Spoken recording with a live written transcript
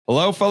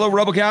Hello, fellow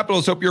Rebel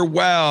Capitalists. Hope you're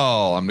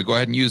well. I'm going to go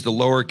ahead and use the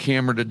lower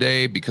camera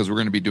today because we're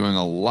going to be doing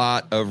a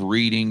lot of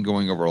reading,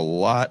 going over a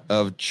lot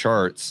of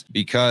charts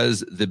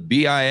because the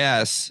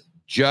BIS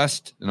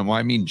just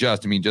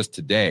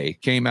today,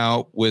 came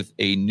out with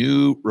a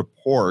new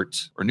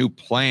report or new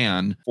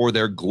plan for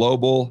their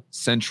global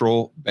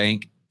central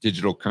bank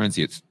digital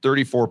currency. It's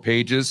 34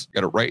 pages.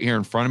 Got it right here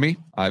in front of me.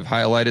 I've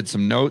highlighted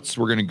some notes.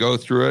 We're going to go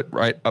through it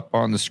right up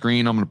on the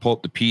screen. I'm going to pull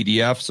up the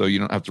PDF so you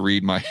don't have to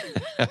read my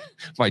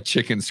my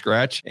chicken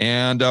scratch.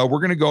 And we're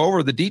going to go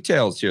over the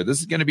details here. This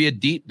is going to be a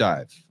deep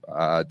dive.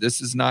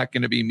 This is not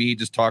going to be me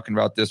just talking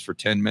about this for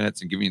 10 minutes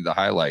and giving you the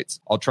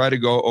highlights. I'll try to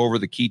go over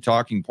the key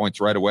talking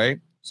points right away.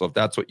 So if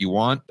that's what you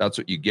want, that's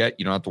what you get.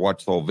 You don't have to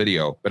watch the whole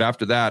video. But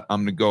after that,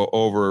 I'm going to go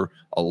over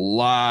a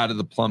lot of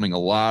the plumbing, a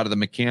lot of the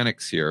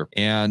mechanics here.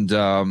 And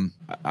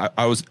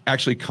I was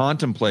actually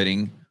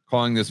contemplating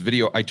calling this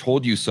video "I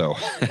Told You So"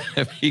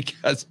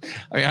 because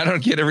I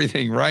don't get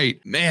everything right.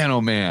 Man,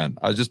 oh man.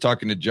 I was just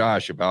talking to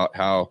Josh about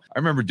how I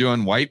remember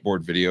doing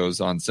whiteboard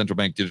videos on central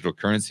bank digital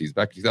currencies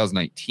back in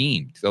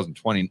 2019,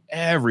 2020, and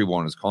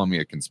everyone was calling me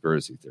a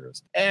conspiracy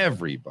theorist.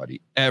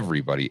 Everybody.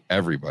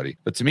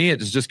 But to me,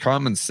 it's just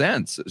common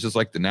sense. It's just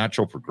like the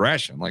natural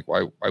progression. Like,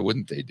 why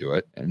wouldn't they do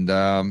it? And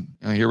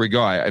here we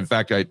go. In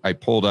fact, I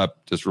pulled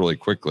up just really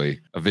quickly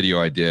a video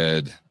I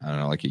did, I don't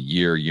know, like a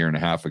year and a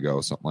half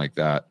ago, something like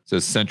that. It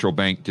says central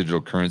bank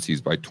digital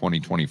currencies by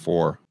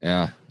 2024.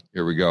 Yeah,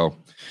 here we go.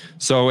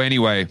 So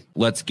anyway,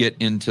 let's get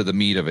into the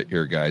meat of it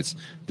here, guys.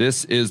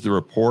 This is the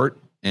report,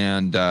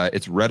 and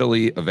it's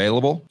readily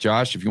available.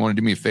 Josh, if you want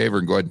to do me a favor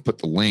and go ahead and put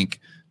the link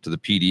to the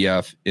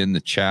PDF in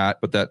the chat,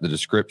 put that in the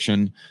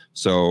description.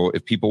 So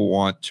if people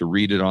want to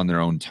read it on their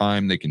own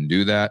time, they can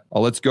do that.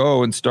 Let's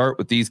go and start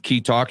with these key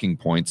talking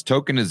points.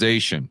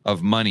 Tokenization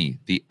of money.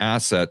 The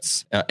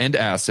assets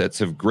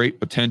have great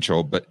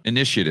potential, but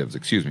initiatives,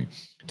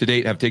 to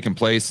date have taken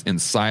place in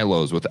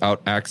silos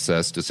without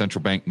access to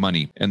central bank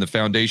money and the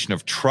foundation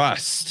of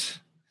trust.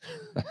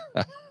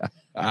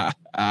 The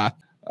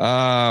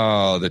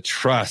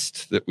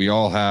trust that we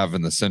all have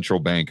in the central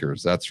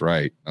bankers. That's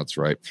right.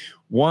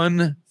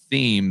 One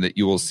theme that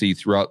you will see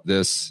throughout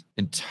this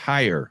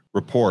entire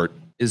report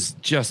is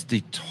just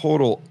the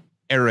total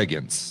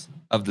arrogance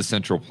of the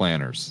central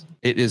planners.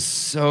 It is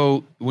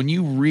so, when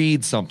you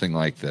read something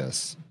like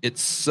this,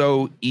 it's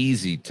so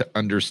easy to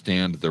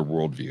understand their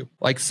worldview.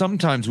 Like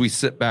sometimes we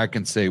sit back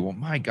and say, well,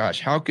 my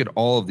gosh, how could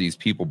all of these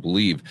people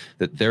believe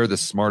that they're the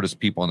smartest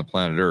people on the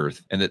planet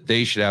Earth and that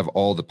they should have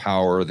all the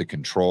power, the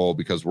control,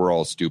 because we're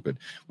all stupid?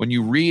 When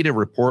you read a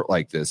report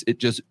like this, it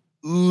just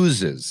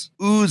oozes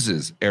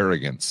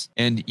arrogance.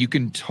 And you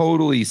can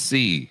totally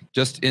see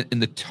just in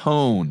the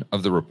tone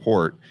of the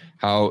report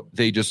how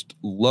they just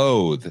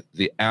loathe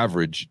the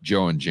average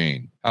Joe and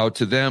Jane. How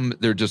to them,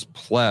 they're just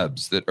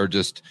plebs that are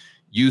just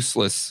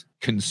useless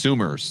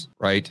consumers,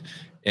 right?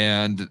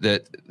 And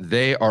that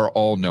they are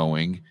all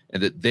knowing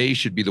and that they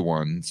should be the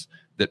ones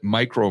that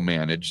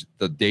micromanage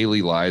the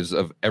daily lives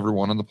of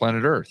everyone on the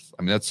planet Earth.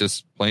 I mean, that's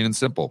just plain and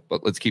simple,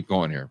 but let's keep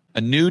going here.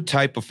 A new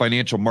type of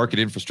financial market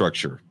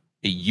infrastructure,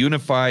 a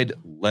unified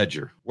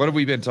ledger. What have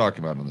we been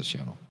talking about on this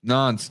channel?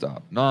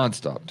 Nonstop.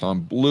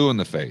 Tom, blue in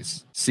the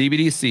face.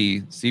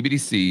 CBDC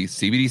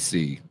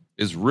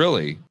is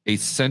really a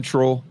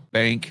central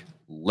bank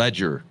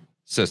ledger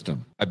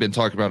system. I've been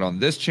talking about it on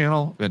this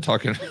channel. I've been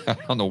talking about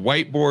it on the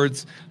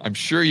whiteboards. I'm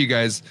sure you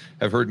guys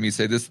have heard me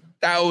say this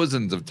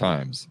thousands of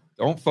times.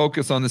 Don't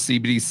focus on the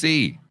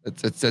CBDC.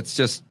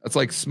 It's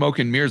like smoke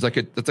and mirrors.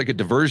 That's like a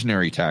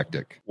diversionary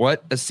tactic.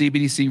 What a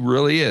CBDC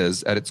really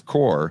is at its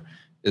core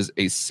is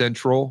a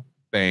central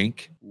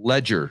bank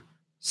ledger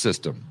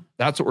system.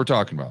 That's what we're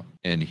talking about.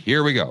 And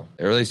here we go.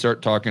 There they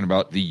start talking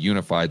about the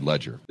unified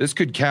ledger. This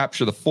could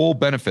capture the full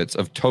benefits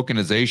of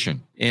tokenization.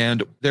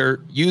 And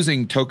they're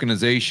using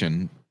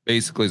tokenization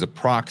basically as a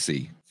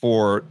proxy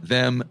for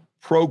them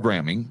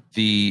programming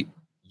the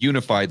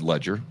unified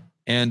ledger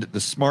and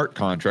the smart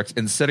contracts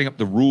and setting up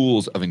the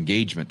rules of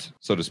engagement,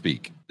 so to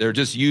speak. They're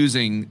just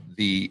using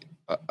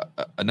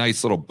a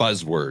nice little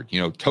buzzword,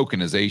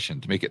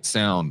 tokenization, to make it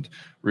sound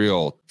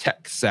real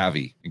tech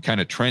savvy and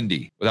kind of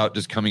trendy without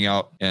just coming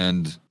out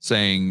and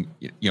saying,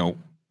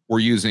 we're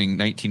using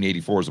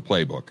 1984 as a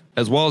playbook,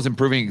 as well as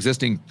improving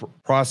existing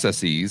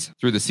processes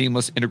through the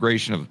seamless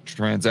integration of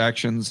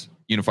transactions.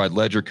 Unified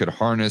ledger could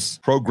harness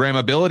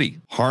programmability.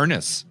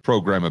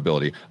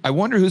 I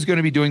wonder who's going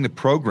to be doing the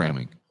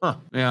programming.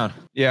 Yeah.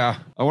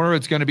 I wonder if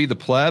it's going to be the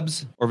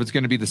plebs or if it's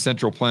going to be the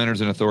central planners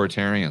and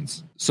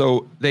authoritarians.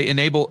 So they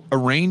enable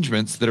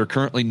arrangements that are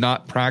currently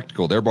not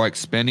practical, thereby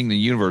expanding the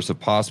universe of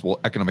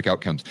possible economic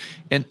outcomes.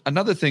 And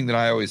another thing that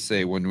I always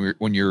say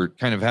when you're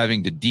kind of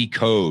having to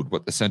decode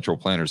what the central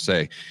planners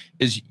say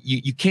is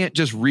you can't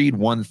just read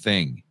one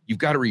thing. You've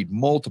got to read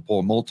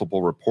multiple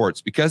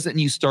reports, because then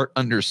you start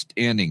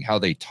understanding how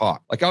they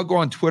talk. Like I'll go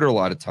on Twitter a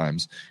lot of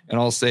times and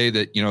I'll say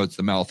that, it's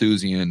the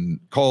Malthusian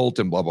cult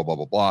and blah, blah, blah,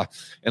 blah, blah.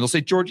 And they'll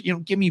say, George,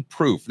 give me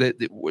proof that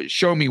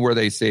show me where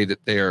they say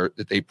that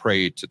they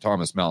pray to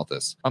Thomas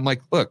Malthus. I'm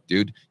like, look,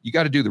 dude, you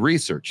got to do the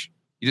research.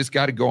 You just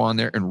got to go on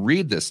there and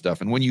read this stuff.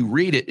 And when you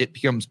read it, it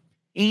becomes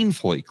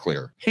painfully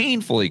clear.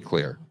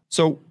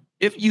 So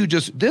if you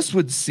this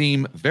would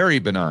seem very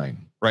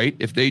benign, right?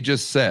 If they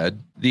just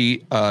said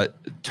the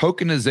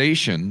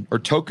tokenization or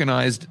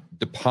tokenized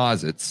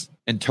deposits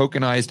and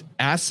tokenized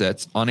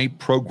assets on a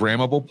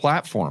programmable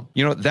platform.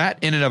 That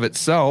in and of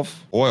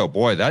itself, boy, oh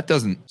boy, that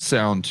doesn't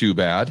sound too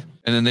bad.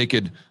 And then they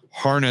could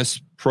harness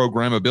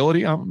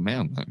programmability. Oh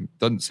man, that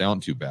doesn't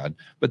sound too bad.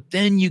 But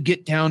then you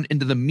get down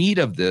into the meat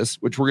of this,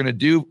 which we're going to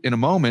do in a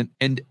moment.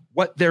 And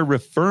what they're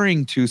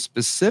referring to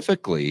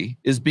specifically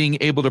is being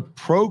able to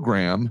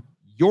program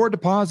your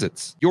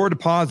deposits.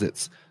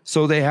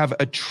 So they have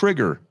a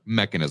trigger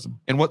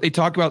mechanism. And what they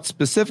talk about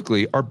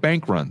specifically are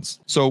bank runs.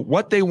 So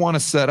what they want to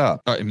set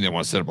up, they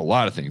want to set up a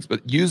lot of things,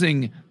 but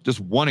using just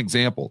one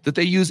example that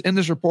they use in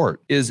this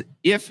report is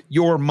if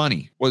your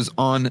money was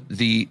on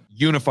the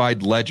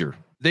unified ledger,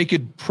 they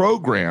could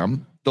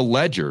program the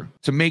ledger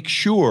to make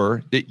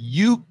sure that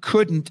you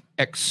couldn't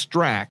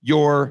extract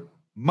your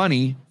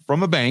money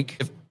from a bank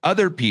if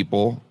other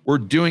people were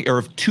doing, or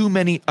if too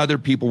many other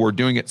people were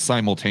doing it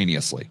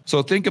simultaneously.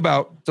 So think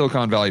about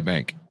Silicon Valley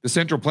Bank. The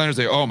central planners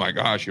say, oh my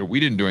gosh, we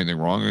didn't do anything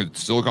wrong.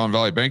 Silicon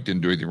Valley Bank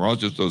didn't do anything wrong.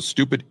 It's just those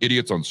stupid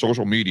idiots on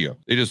social media.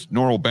 They just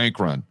normal bank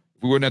run.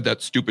 If we wouldn't have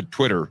that stupid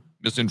Twitter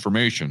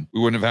misinformation,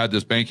 we wouldn't have had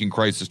this banking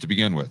crisis to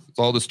begin with. It's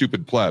all the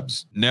stupid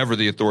plebs, never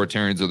the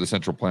authoritarians or the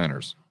central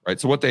planners, right?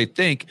 So what they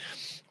think,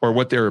 or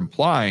what they're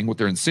implying, what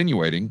they're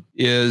insinuating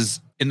is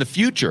in the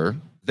future,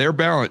 their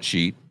balance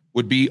sheet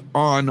would be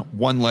on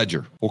one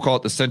ledger. We'll call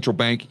it the central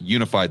bank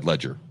unified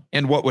ledger.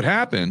 And what would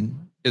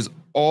happen is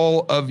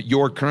all of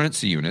your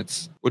currency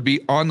units would be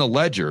on the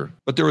ledger,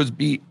 but there would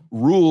be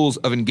rules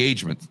of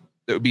engagement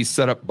that would be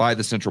set up by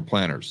the central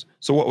planners.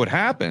 So what would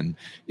happen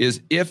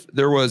is if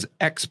there was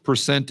X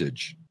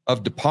percentage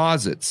of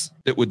deposits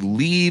that would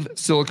leave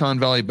Silicon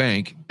Valley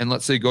Bank and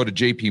let's say go to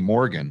JP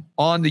Morgan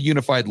on the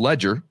unified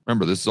ledger,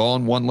 remember this is all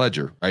in one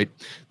ledger, right?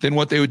 Then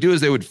what they would do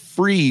is they would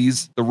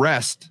freeze the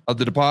rest of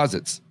the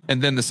deposits.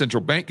 And then the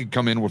central bank could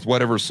come in with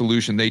whatever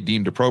solution they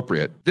deemed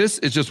appropriate. This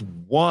is just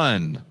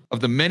one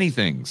of the many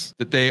things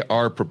that they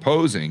are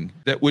proposing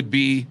that would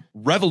be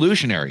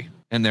revolutionary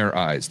in their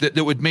eyes, that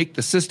would make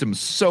the system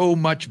so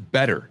much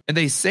better. And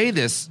they say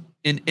this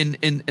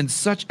in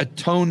such a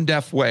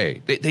tone-deaf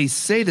way. They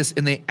say this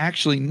and they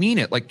actually mean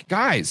it. Like,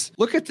 guys,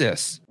 look at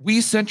this. We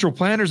central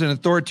planners and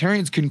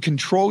authoritarians can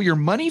control your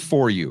money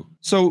for you.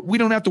 So we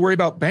don't have to worry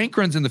about bank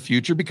runs in the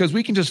future because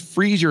we can just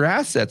freeze your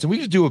assets and we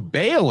can just do a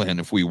bail-in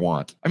if we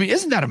want. I mean,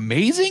 isn't that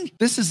amazing?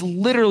 This is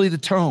literally the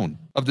tone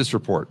of this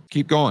report.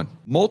 Keep going.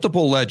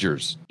 Multiple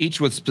ledgers,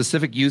 each with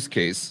specific use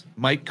case,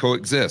 might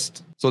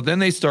coexist. So then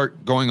they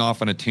start going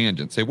off on a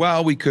tangent, say,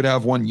 well, we could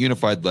have one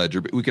unified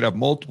ledger, but we could have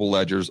multiple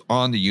ledgers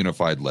on the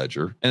unified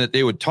ledger, and that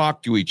they would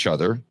talk to each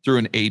other through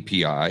an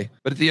API.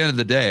 But at the end of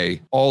the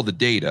day, all the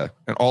data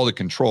and all the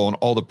control and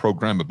all the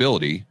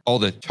programmability, all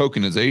the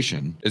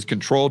tokenization is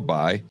controlled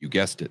by, you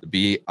guessed it,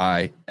 the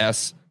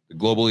BIS, the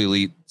global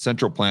elite,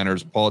 central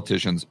planners,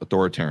 politicians,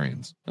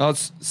 authoritarians. Now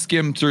let's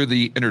skim through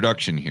the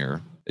introduction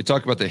here. They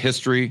talk about the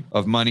history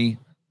of money.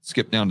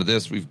 Skip down to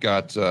this. We've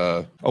got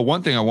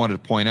one thing I wanted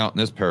to point out in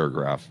this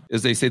paragraph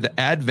is they say the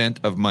advent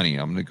of money.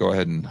 I'm going to go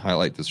ahead and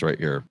highlight this right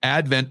here.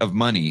 Advent of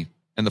money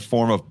in the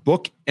form of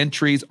book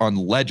entries on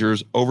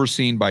ledgers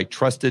overseen by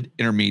trusted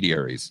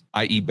intermediaries,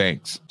 i.e.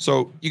 banks.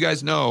 So you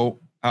guys know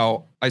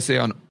how I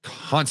say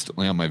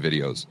constantly on my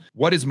videos,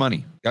 what is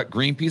money? Got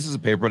green pieces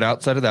of paper, but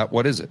outside of that,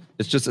 what is it?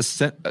 It's just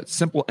a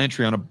simple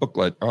entry on a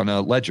booklet, on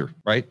a ledger,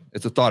 right?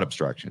 It's a thought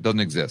abstraction. It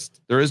doesn't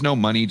exist. There is no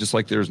money, just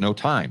like there's no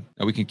time.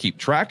 Now we can keep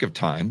track of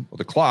time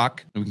with a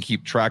clock, and we can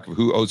keep track of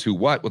who owes who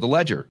what with a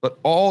ledger. But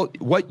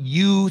what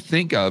you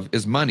think of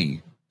as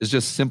money is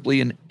just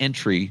simply an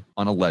entry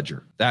on a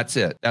ledger. That's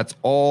it. That's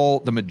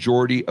all the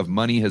majority of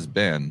money has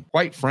been,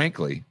 quite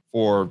frankly,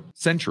 for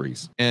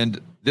centuries.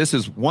 And this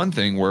is one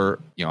thing where,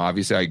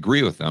 obviously I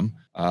agree with them.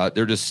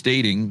 They're just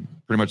stating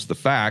pretty much the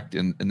fact.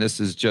 And this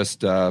is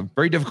just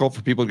very difficult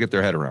for people to get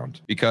their head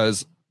around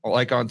because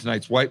like on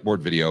tonight's whiteboard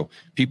video,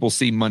 people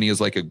see money as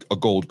like a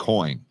gold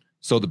coin.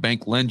 So the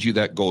bank lends you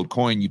that gold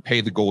coin, you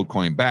pay the gold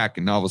coin back,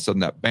 and now all of a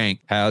sudden that bank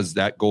has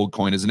that gold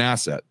coin as an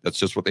asset. That's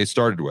just what they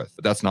started with.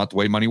 But that's not the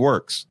way money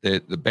works. The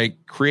bank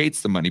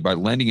creates the money by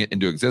lending it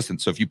into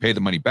existence. So if you pay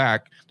the money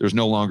back, there's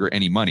no longer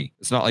any money.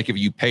 It's not like if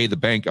you pay the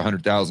bank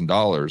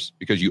 $100,000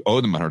 because you owe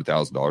them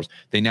 $100,000,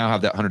 they now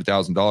have that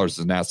 $100,000 as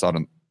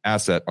an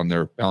asset on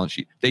their balance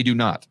sheet. They do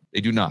not.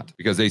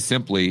 Because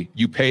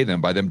you pay them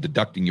by them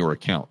deducting your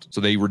account.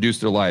 So they reduce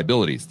their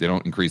liabilities. They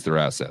don't increase their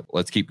asset.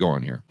 Let's keep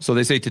going here. So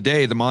they say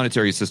today the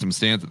monetary system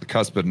stands at the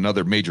cusp of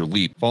another major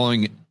leap.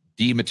 Following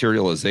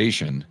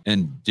dematerialization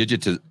and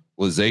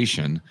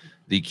digitalization,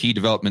 the key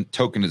development,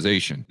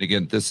 tokenization.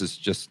 Again, this is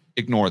just,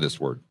 ignore this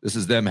word. This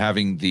is them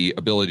having the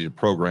ability to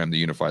program the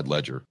unified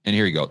ledger. And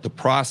here you go. The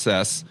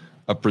process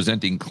of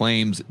presenting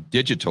claims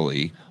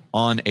digitally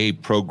on a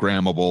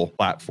programmable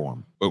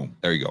platform. Boom,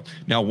 there you go.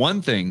 Now,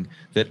 one thing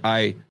that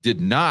I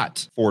did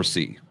not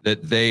foresee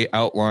that they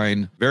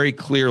outline very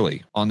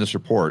clearly on this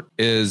report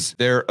is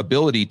their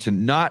ability to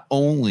not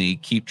only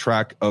keep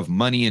track of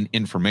money and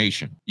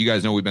information. You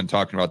guys know we've been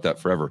talking about that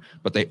forever,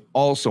 but they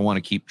also want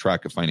to keep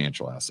track of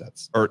financial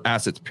assets, or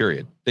assets,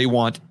 period. They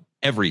want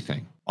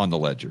everything on the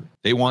ledger.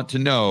 They want to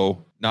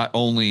know not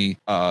only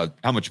how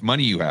much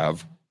money you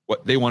have,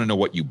 what they want to know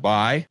what you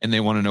buy, and they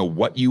want to know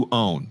what you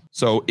own.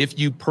 So if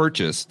you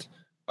purchased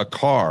a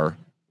car,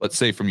 let's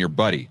say from your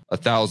buddy,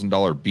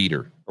 $1,000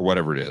 beater or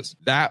whatever it is,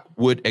 that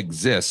would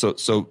exist.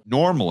 So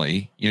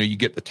normally, you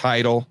get the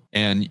title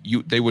and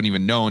they wouldn't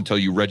even know until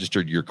you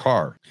registered your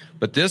car.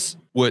 But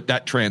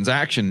that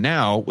transaction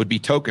now would be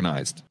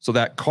tokenized. So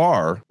that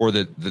car, or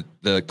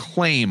the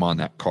claim on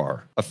that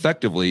car,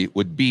 effectively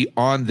would be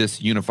on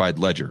this unified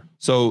ledger.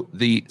 So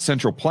the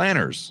central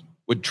planners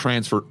would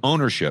transfer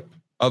ownership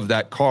of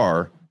that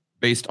car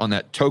based on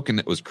that token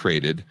that was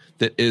created,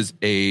 that is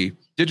a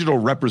digital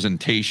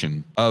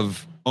representation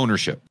of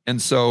ownership.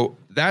 And so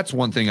that's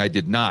one thing I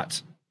did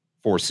not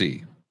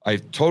foresee.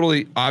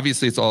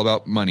 Obviously it's all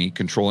about money,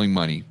 controlling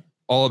money,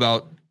 all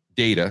about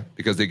data,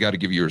 because they got to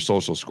give you your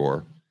social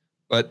score.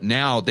 But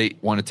now they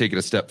want to take it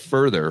a step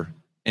further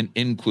and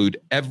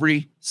include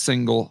every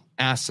single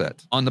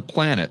asset on the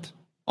planet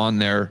on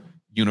their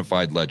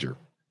unified ledger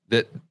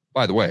that,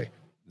 by the way,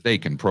 they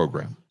can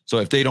program. So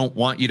if they don't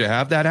want you to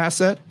have that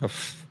asset,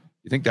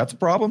 you think that's a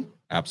problem?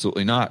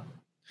 Absolutely not.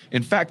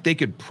 In fact, they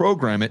could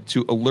program it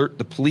to alert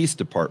the police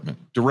department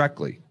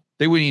directly.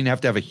 They wouldn't even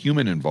have to have a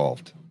human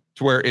involved,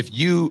 to where if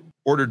you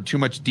ordered too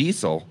much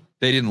diesel,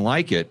 they didn't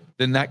like it,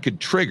 then that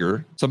could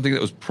trigger something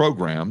that was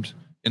programmed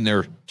in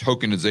their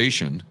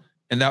tokenization,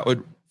 and that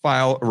would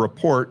file a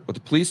report with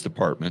the police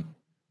department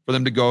for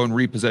them to go and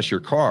repossess your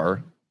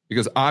car,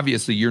 because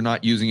obviously you're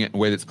not using it in a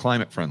way that's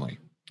climate friendly.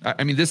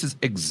 I mean, this is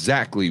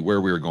exactly where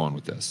we were going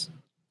with this.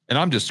 And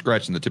I'm just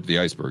scratching the tip of the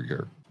iceberg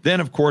here. Then,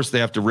 of course, they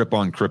have to rip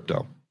on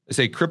crypto. They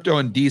say crypto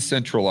and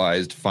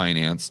decentralized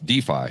finance,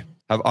 DeFi,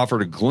 have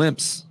offered a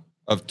glimpse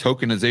of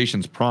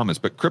tokenization's promise,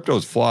 but crypto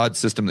is a flawed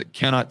system that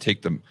cannot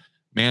take the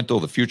mantle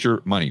of the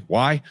future money.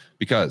 Why?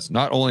 Because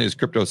not only is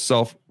crypto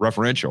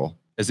self-referential,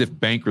 as if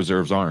bank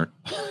reserves aren't,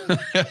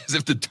 as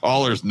if the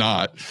dollar's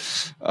not,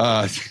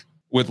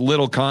 with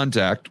little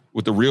contact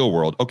with the real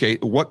world. Okay,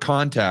 what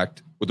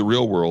contact with the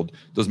real world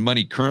does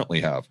money currently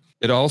have?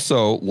 It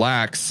also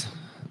lacks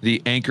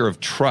the anchor of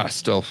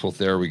trust. Oh, well,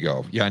 there we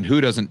go. Yeah, and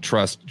who doesn't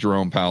trust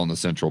Jerome Powell and the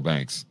central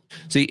banks?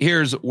 See,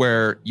 here's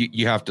where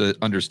you have to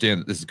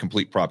understand that this is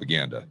complete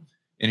propaganda.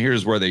 And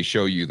here's where they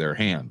show you their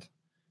hand.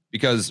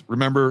 Because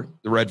remember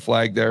the red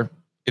flag there?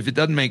 If it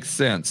doesn't make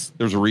sense,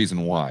 there's a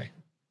reason why.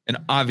 And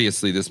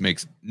obviously this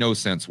makes no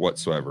sense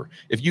whatsoever.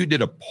 If you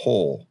did a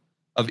poll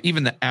of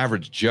even the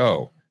average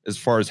Joe as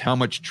far as how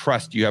much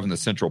trust you have in the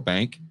central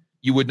bank,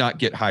 you would not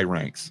get high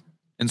ranks.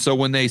 And so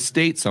when they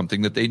state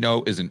something that they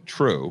know isn't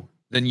true,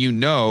 then you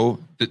know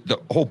that the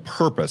whole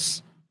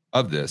purpose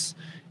of this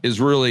is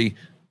really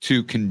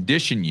to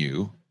condition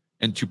you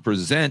and to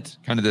present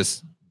kind of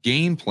this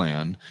game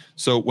plan.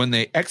 So when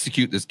they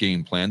execute this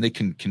game plan, they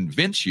can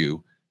convince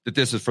you that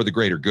this is for the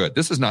greater good.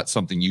 This is not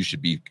something you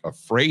should be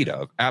afraid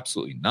of.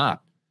 Absolutely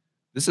not.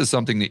 This is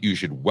something that you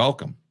should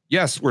welcome.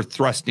 Yes, we're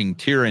thrusting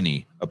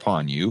tyranny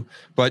upon you,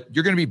 but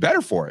you're going to be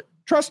better for it.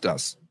 Trust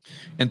us.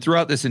 And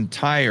throughout this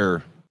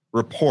entire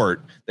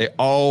report, they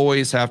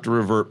always have to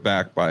revert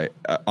back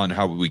on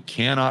how we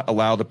cannot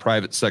allow the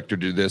private sector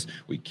to do this.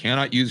 We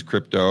cannot use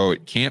crypto.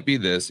 It can't be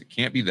this. It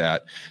can't be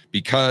that,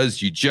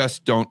 because you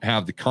just don't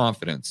have the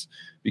confidence.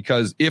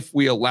 Because if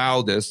we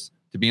allow this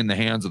to be in the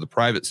hands of the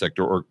private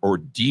sector or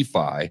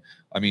DeFi,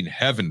 I mean,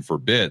 heaven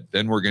forbid,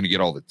 then we're going to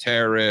get all the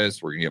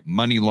terrorists, we're going to get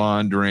money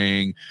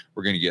laundering,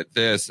 we're going to get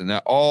this and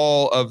that,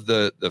 all of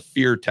the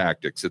fear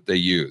tactics that they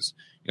use.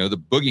 The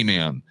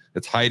boogeyman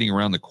that's hiding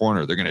around the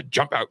corner, they're going to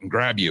jump out and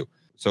grab you.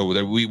 So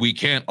that we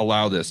can't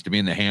allow this to be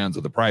in the hands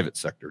of the private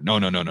sector. No.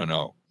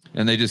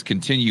 And they just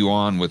continue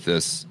on with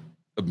this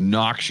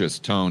obnoxious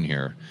tone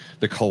here.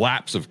 The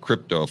collapse of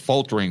crypto,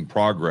 faltering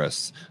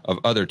progress of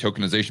other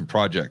tokenization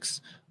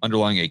projects,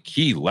 underlying a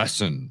key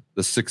lesson.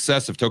 The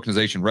success of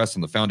tokenization rests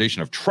on the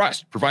foundation of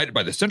trust provided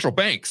by the central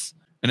banks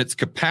and its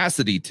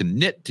capacity to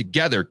knit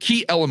together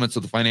key elements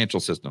of the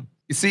financial system.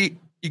 You see,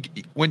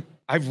 when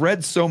I've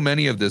read so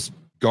many of this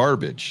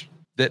garbage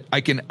that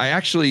I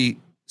actually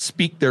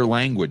speak their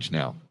language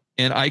now,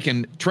 and I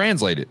can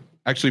translate it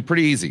actually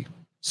pretty easy.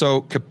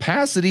 So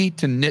capacity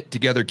to knit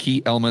together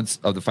key elements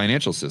of the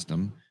financial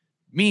system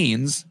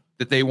means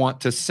that they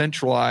want to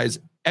centralize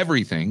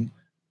everything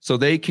so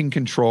they can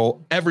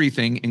control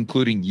everything,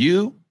 including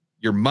you,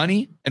 your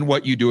money, and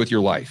what you do with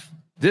your life.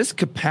 This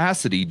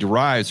capacity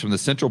derives from the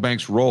central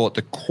bank's role at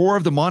the core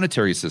of the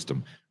monetary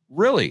system.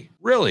 Really?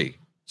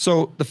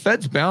 So the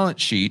Fed's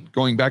balance sheet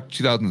going back to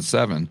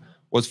 2007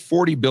 was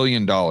 $40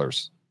 billion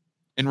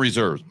in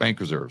reserves, bank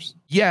reserves.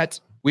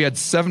 Yet we had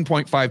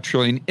 $7.5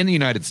 trillion in the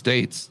United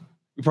States.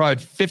 We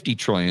probably had $50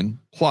 trillion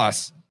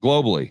plus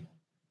globally.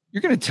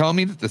 You're going to tell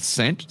me that the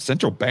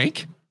central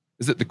bank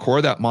is at the core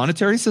of that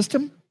monetary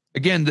system.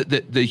 Again,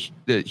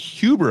 the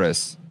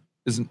hubris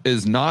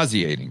is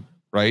nauseating,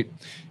 right?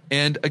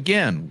 And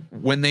again,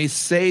 when they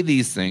say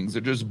these things,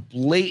 they're just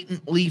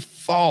blatantly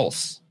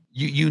false.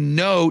 You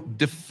know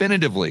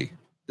definitively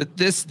that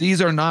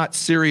these are not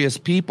serious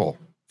people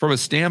from a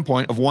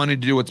standpoint of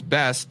wanting to do what's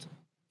best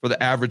for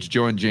the average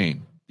Joe and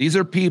Jane. These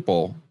are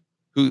people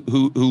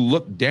who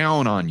look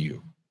down on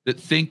you, that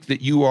think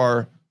that you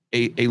are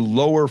a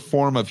lower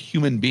form of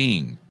human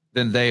being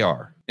than they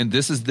are. And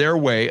this is their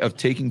way of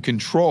taking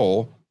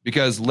control,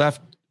 because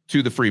left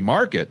to the free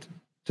market,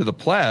 to the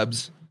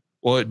plebs,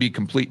 well, it'd be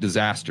complete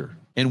disaster.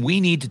 And we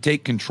need to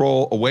take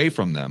control away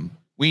from them.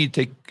 We need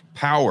to take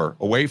power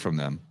away from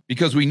them,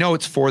 because we know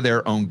it's for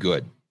their own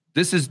good.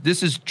 This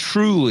is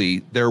truly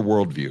their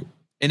worldview.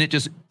 And it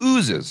just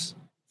oozes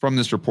from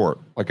this report,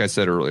 like I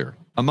said earlier.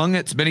 Among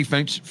its many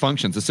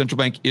functions, the central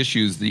bank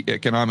issues the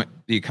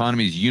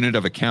economy's unit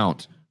of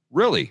account.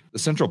 Really? The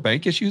central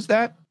bank issues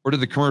that? Or do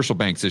the commercial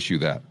banks issue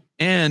that?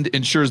 And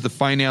ensures the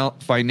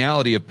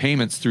finality of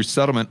payments through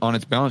settlement on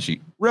its balance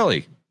sheet.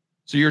 Really?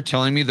 So you're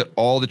telling me that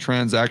all the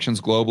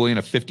transactions globally in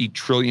a $50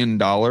 trillion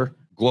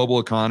global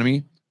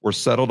economy were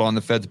settled on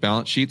the Fed's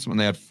balance sheets when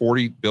they had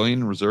 40 billion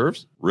in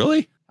reserves?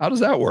 Really? How does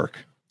that work?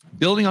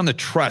 Building on the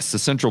trust, the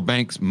central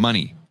bank's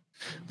money.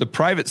 The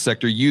private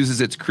sector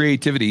uses its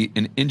creativity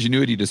and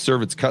ingenuity to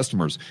serve its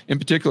customers, in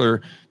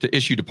particular to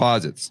issue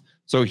deposits.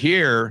 So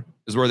here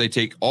is where they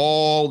take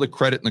all the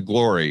credit and the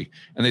glory,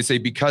 and they say,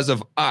 because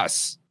of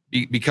us,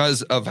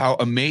 because of how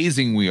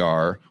amazing we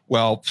are,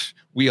 well,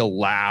 we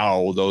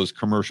allow those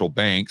commercial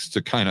banks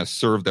to kind of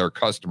serve their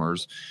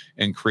customers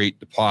and create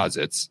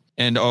deposits.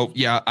 And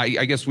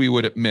I guess we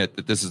would admit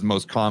that this is the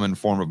most common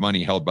form of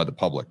money held by the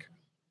public,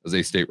 as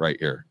they state right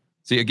here.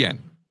 See,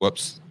 again,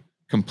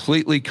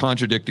 completely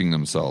contradicting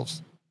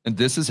themselves. And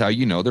this is how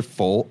you know they're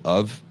full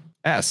of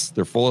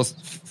They're full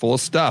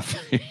of stuff.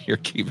 You're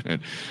keeping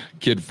it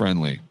kid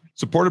friendly.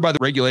 Supported by the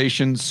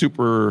regulation,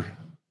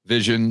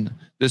 supervision,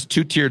 this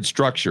two-tiered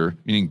structure,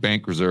 meaning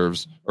bank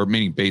reserves, or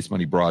meaning base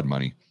money, broad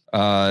money,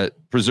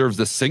 preserves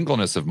the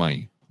singleness of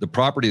money, the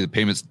property of the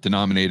payments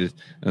denominated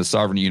in a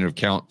sovereign unit of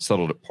account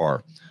settled at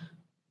par.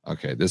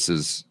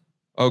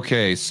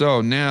 Okay,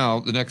 so now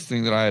the next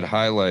thing that I had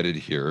highlighted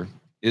here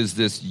is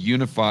this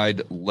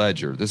unified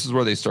ledger. This is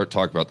where they start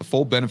talking about the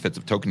full benefits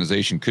of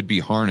tokenization could be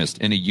harnessed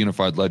in a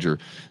unified ledger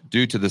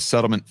due to the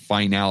settlement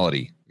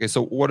finality. Okay,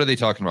 so what are they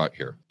talking about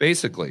here?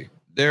 Basically,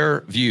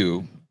 their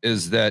view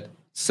is that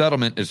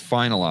settlement is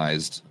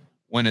finalized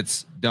when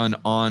it's done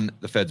on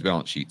the Fed's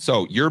balance sheet.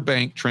 So your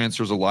bank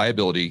transfers a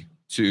liability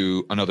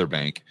to another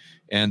bank,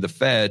 and the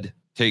Fed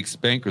takes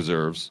bank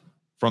reserves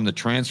from the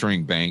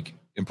transferring bank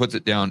and puts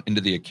it down into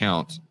the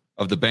account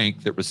of the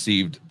bank that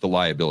received the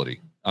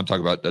liability. I'm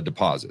talking about a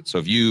deposit. So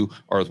if you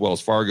are with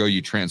Wells Fargo,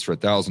 you transfer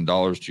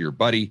 $1,000 to your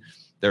buddy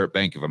there at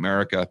Bank of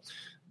America,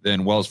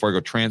 then Wells Fargo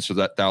transfers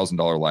that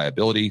 $1,000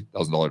 liability,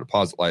 $1,000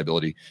 deposit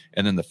liability,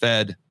 and then the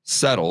Fed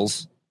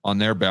settles on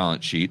their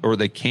balance sheet, or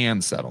they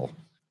can settle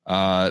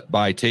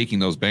by taking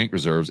those bank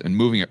reserves and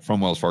moving it from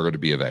Wells Fargo to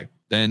B of A.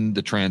 Then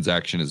the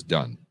transaction is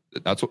done.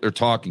 That's what they're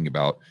talking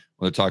about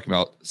when they're talking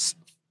about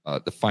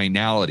the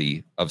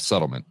finality of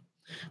settlement.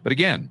 But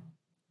again,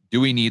 do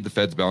we need the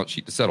Fed's balance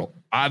sheet to settle?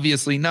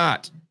 Obviously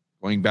not.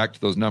 Going back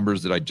to those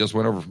numbers that I just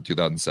went over from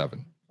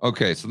 2007.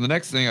 Okay, so the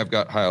next thing I've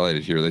got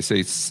highlighted here, they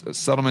say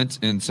settlement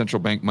in central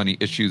bank money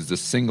issues the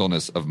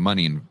singleness of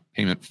money and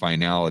payment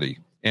finality.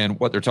 And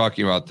what they're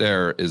talking about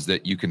there is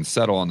that you can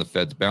settle on the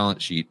Fed's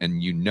balance sheet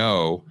and you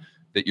know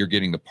that you're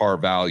getting the par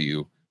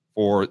value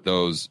for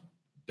those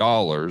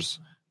dollars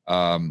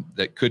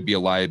that could be a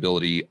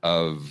liability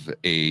of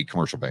a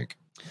commercial bank.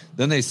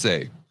 Then they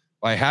say,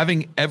 by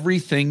having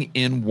everything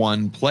in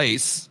one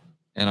place,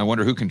 and I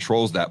wonder who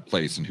controls that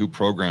place and who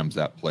programs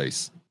that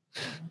place,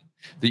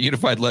 the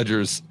unified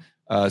ledger's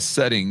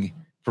setting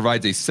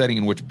provides a setting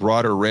in which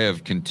broader array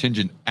of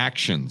contingent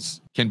actions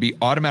can be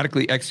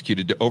automatically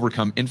executed to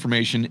overcome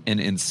information and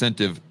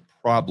incentive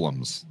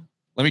problems.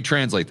 Let me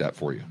translate that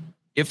for you.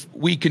 If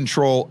we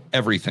control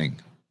everything,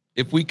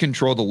 if we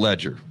control the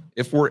ledger,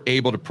 if we're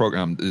able to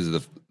program, this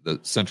is the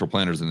central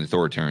planners and the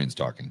authoritarians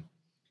talking,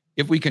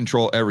 if we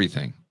control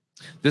everything,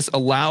 this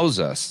allows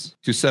us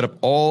to set up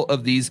all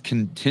of these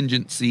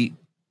contingent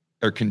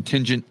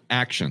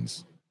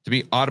actions to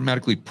be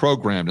automatically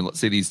programmed in, let's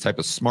say, these type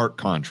of smart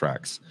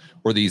contracts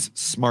or these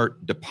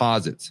smart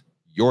deposits,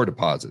 your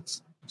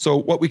deposits. So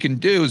what we can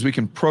do is we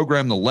can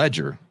program the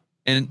ledger,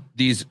 and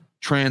these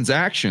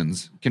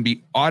transactions can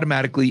be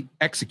automatically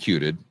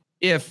executed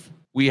if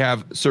we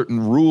have certain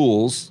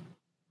rules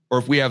or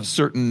if we have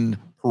certain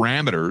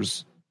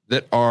parameters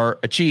that are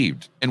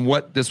achieved. And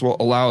what this will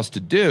allow us to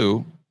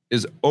do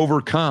is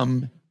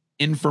overcome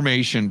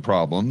information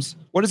problems.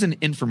 What is an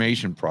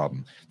information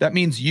problem? That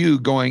means you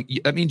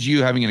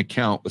having an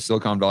account with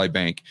Silicon Valley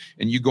Bank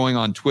and you going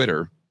on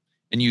Twitter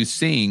and you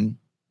seeing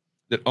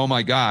that, oh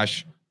my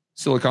gosh,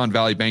 Silicon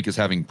Valley Bank is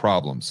having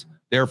problems.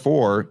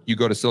 Therefore, you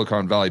go to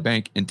Silicon Valley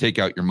Bank and take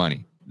out your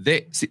money.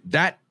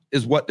 That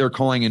is what they're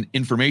calling an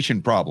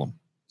information problem.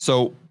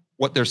 So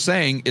what they're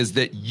saying is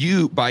that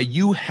by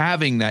you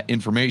having that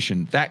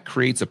information, that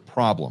creates a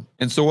problem.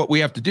 And so what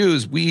we have to do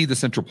is we, the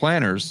central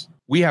planners,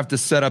 we have to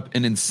set up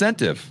an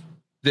incentive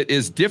that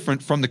is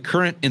different from the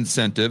current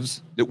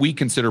incentives that we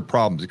consider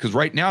problems. Because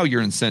right now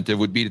your incentive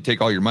would be to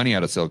take all your money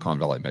out of Silicon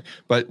Valley,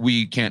 but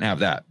we can't have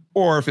that.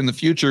 Or if in the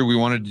future we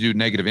wanted to do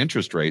negative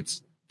interest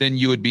rates, then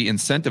you would be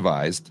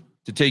incentivized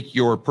to take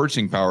your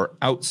purchasing power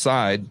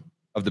outside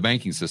of the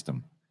banking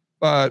system.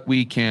 But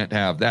we can't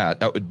have that.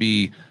 That would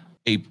be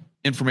a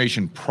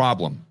information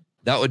problem.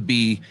 That would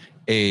be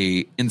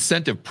a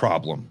incentive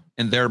problem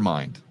in their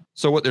mind.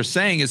 So what they're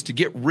saying is to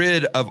get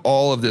rid of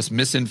all of this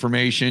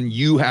misinformation,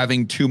 you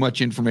having too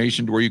much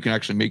information to where you can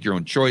actually make your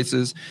own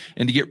choices,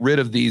 and to get rid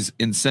of these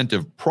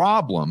incentive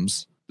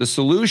problems, the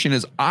solution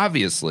is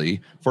obviously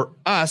for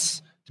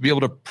us to be able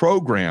to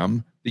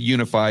program the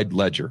unified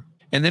ledger.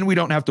 And then we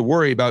don't have to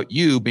worry about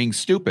you being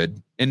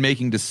stupid and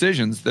making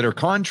decisions that are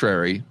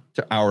contrary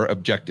to our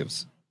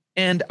objectives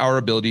and our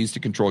abilities to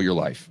control your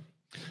life.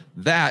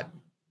 That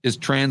is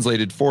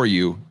translated for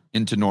you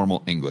into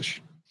normal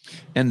English.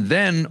 And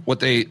then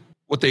what they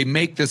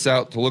make this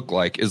out to look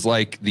like is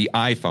like the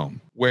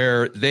iPhone,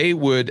 where they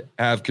would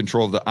have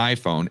control of the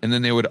iPhone, and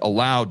then they would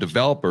allow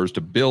developers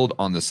to build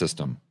on the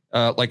system,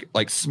 like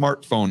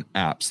smartphone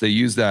apps. They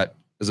use that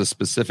as a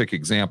specific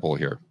example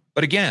here.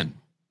 But again,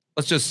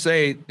 let's just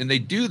say, and they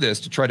do this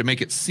to try to make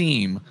it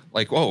seem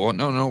like, oh,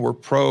 no, we're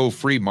pro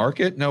free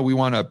market. No, we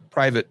want a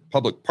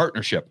private-public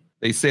partnership.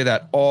 They say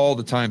that all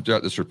the time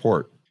throughout this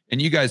report.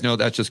 And you guys know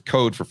that's just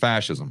code for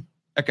fascism,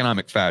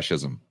 economic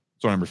fascism.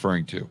 That's what I'm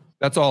referring to.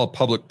 That's all a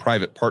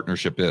public-private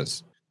partnership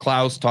is.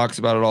 Klaus talks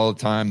about it all the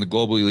time. The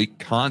global elite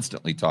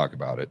constantly talk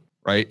about it,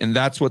 right? And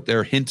that's what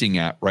they're hinting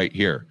at right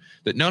here.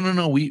 That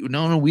no, we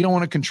don't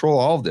want to control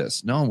all of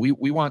this. No, we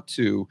want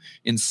to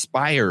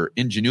inspire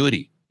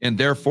ingenuity. And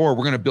therefore,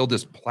 we're going to build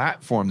this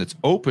platform that's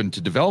open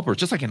to developers,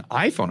 just like an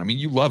iPhone. I mean,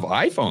 you love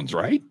iPhones,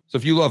 right? So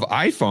if you love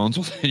iPhones,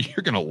 well, then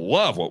you're going to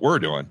love what we're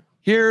doing.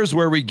 Here's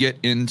where we get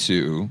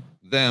into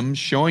them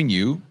showing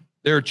you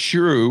their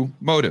true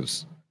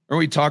motives. Remember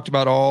we talked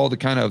about all the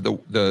kind of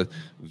the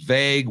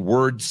vague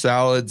word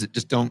salads that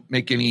just don't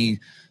make any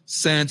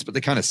sense, but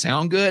they kind of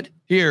sound good?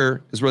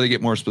 Here is where they get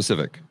more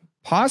specific.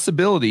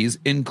 Possibilities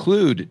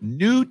include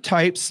new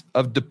types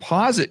of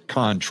deposit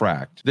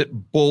contract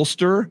that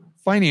bolster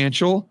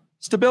financial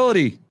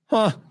stability.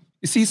 You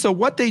see, so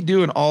what they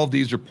do in all of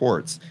these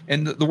reports,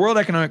 and the World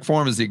Economic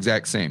Forum is the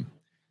exact same.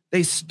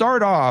 They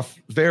start off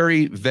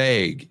very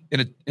vague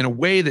in a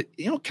way that,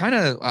 kind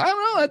of, I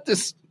don't know,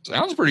 this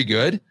sounds pretty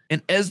good.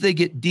 And as they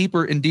get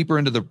deeper and deeper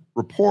into the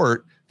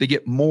report, they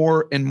get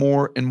more and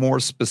more and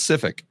more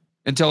specific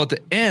until at the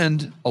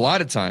end, a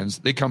lot of times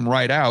they come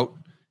right out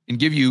and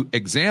give you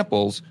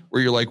examples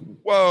where you're like,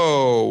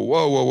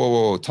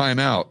 whoa, time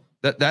out.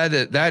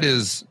 That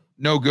is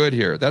no good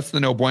here. That's the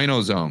no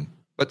bueno zone.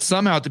 But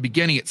somehow at the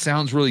beginning, it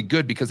sounds really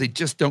good because they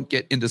just don't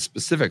get into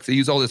specifics. They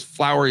use all this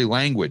flowery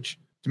language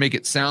to make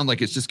it sound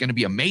like it's just going to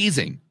be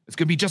amazing. It's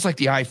going to be just like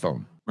the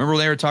iPhone. Remember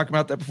they were talking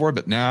about that before?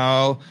 But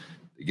now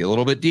they get a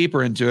little bit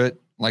deeper into it.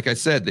 Like I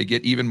said, they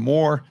get even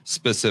more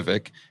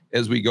specific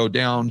as we go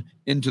down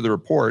into the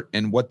report.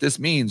 And what this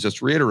means, just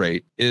to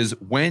reiterate, is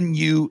when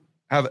you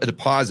have a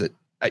deposit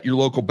at your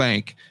local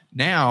bank,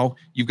 now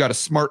you've got a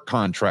smart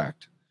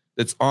contract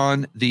that's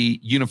on the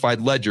unified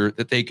ledger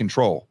that they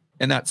control.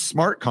 And that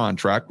smart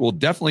contract will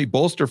definitely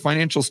bolster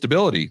financial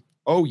stability.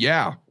 Oh,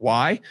 yeah.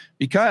 Why?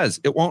 Because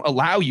it won't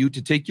allow you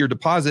to take your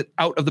deposit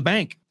out of the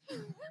bank.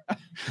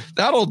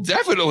 That'll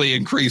definitely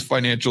increase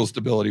financial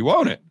stability,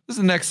 won't it? This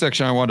is the next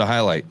section I wanted to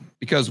highlight,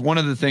 because one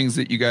of the things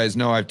that you guys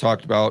know I've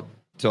talked about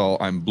till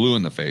I'm blue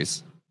in the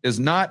face is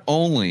not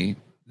only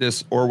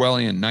this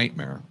Orwellian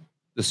nightmare,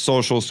 the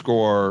social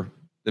score,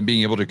 them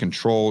being able to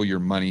control your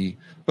money,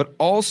 but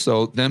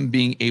also them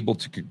being able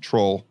to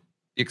control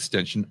the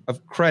extension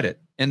of credit.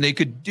 And they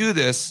could do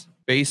this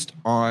based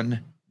on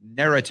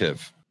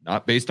narrative,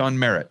 not based on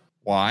merit.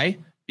 Why?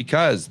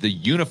 Because the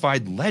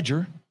unified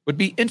ledger would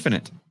be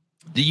infinite.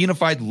 The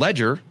unified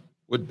ledger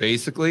would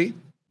basically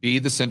be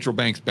the central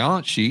bank's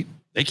balance sheet.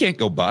 They can't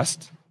go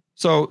bust.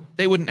 So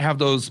they wouldn't have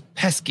those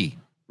pesky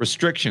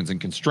restrictions and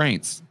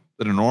constraints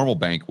that a normal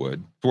bank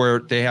would, where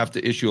they have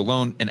to issue a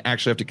loan and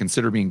actually have to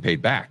consider being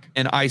paid back.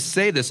 And I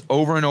say this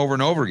over and over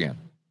and over again.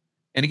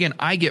 And again,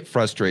 I get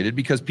frustrated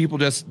because people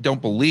just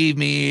don't believe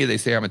me. They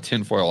say I'm a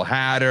tinfoil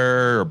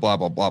hatter or blah,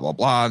 blah, blah, blah,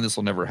 blah, and this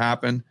will never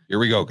happen. Here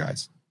we go,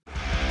 guys.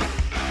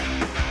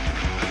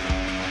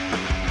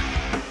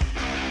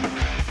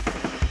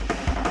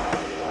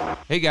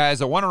 Hey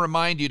guys, I want to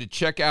remind you to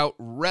check out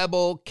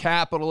Rebel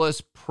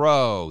Capitalist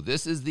Pro.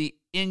 This is the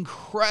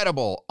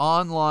incredible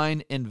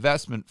online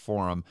investment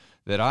forum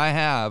that I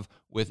have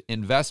with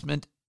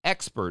investment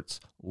experts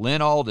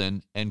Lynn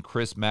Alden and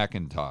Chris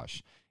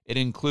McIntosh. It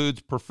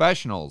includes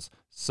professionals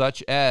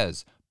such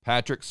as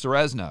Patrick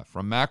Ceresna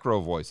from Macro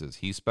Voices.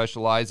 He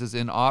specializes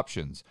in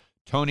options.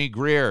 Tony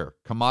Greer,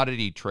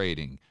 commodity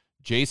trading.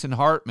 Jason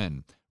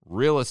Hartman,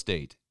 real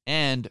estate.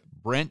 And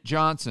Brent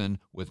Johnson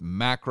with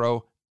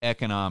macro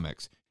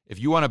economics. If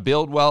you want to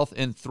build wealth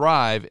and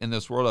thrive in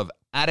this world of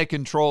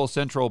out-of-control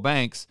central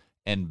banks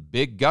and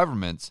big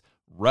governments,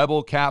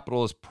 Rebel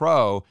Capitalist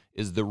Pro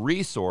is the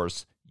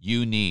resource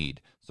you need.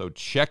 So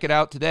check it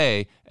out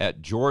today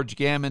at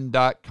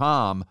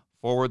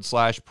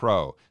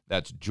georgegammon.com/pro.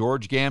 That's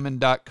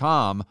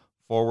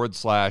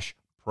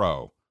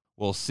georgegammon.com/pro.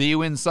 We'll see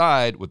you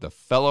inside with the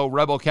fellow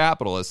Rebel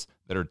capitalists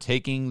that are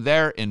taking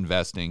their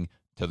investing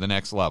to the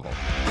next level.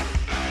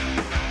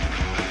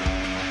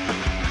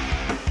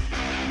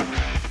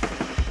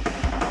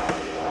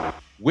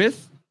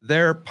 With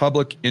their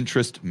public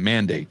interest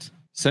mandate,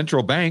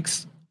 central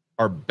banks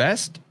are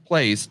best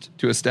placed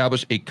to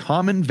establish a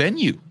common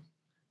venue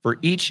for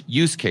each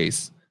use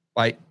case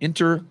by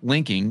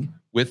interlinking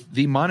with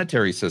the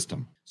monetary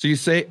system. So you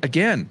say,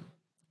 again,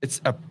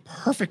 it's a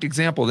perfect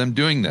example of them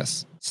doing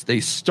this. So they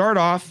start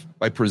off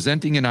by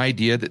presenting an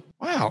idea that,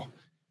 wow,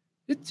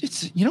 it's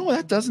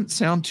that doesn't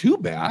sound too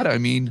bad. I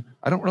mean,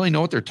 I don't really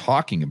know what they're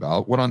talking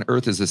about. What on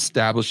earth is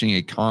establishing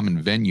a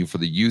common venue for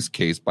the use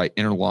case by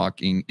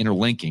interlinking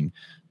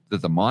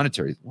the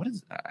monetary?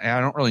 I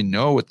don't really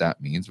know what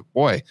that means. But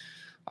boy,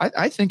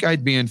 I think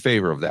I'd be in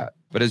favor of that.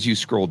 But as you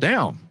scroll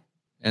down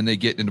and they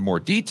get into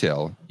more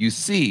detail, you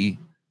see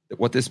that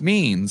what this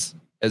means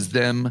is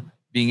them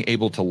being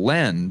able to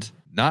lend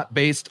not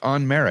based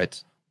on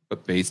merit,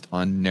 but based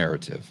on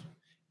narrative.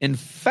 In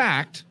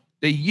fact,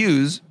 they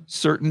use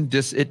certain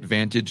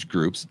disadvantaged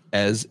groups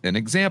as an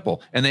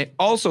example. And they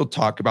also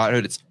talk about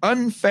it. It's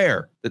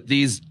unfair that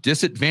these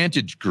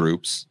disadvantaged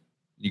groups,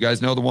 you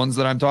guys know the ones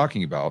that I'm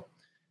talking about,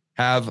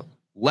 have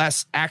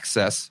less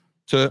access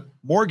to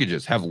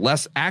mortgages, have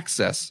less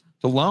access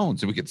to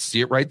loans. And we could see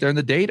it right there in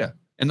the data.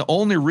 And the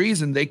only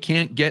reason they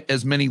can't get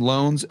as many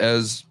loans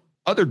as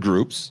other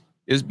groups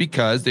is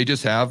because they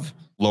just have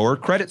lower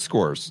credit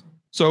scores.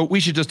 So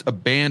we should just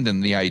abandon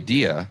the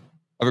idea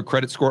of a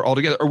credit score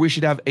altogether, or we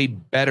should have a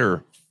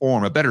better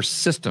form, a better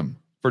system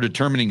for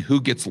determining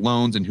who gets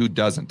loans and who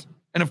doesn't.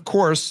 And of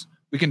course,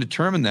 we can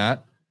determine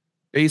that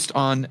based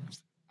on,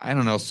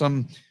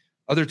 some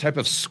other type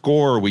of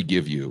score we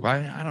give you.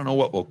 I don't know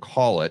what we'll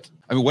call it.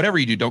 I mean, whatever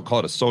you do, don't call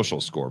it a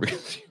social score,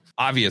 because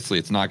obviously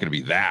it's not going to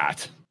be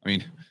that. I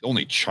mean,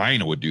 only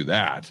China would do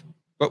that.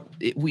 But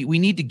we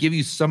need to give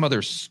you some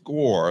other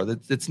score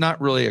that's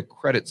not really a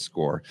credit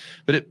score,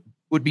 but it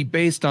would be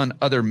based on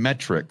other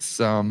metrics.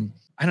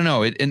 I don't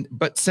know.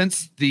 But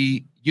since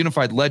the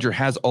unified ledger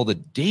has all the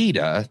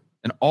data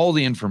and all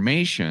the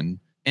information,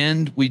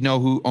 and we know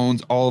who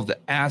owns all of the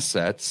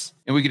assets,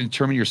 and we can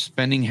determine your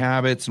spending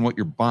habits and what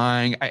you're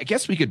buying, I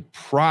guess we could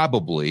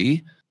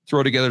probably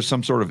throw together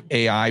some sort of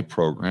AI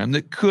program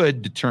that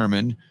could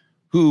determine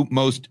who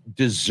most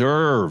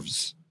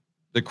deserves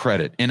the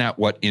credit and at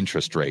what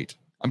interest rate.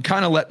 I'm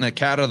kind of letting the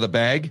cat out of the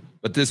bag,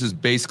 but this is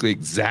basically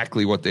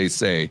exactly what they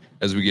say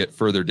as we get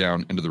further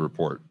down into the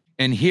report.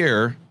 And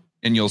here,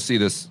 and you'll see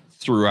this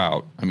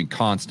throughout,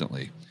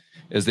 constantly,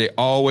 is they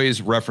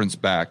always reference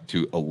back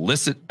to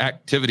illicit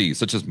activities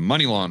such as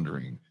money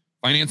laundering,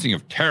 financing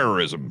of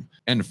terrorism,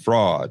 and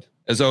fraud,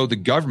 as though the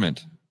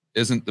government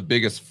isn't the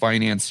biggest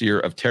financier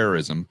of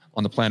terrorism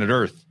on the planet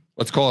Earth.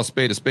 Let's call a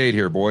spade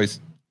here, boys.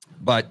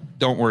 But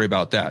don't worry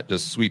about that.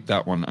 Just sweep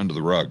that one under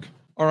the rug.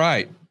 All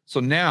right.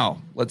 So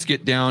now let's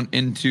get down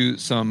into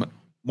some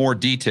more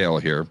detail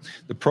here.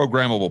 The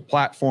programmable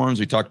platforms,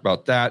 we talked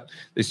about that.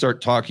 They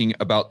start talking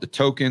about the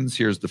tokens.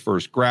 Here's the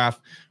first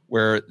graph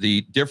where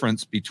the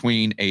difference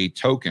between a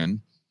token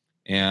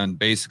and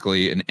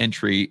basically an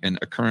entry in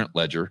a current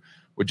ledger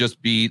would just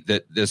be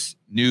that this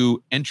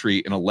new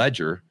entry in a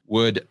ledger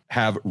would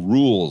have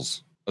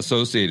rules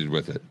associated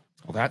with it.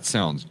 Well, that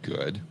sounds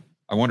good.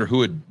 I wonder who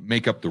would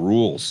make up the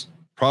rules.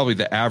 Probably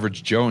the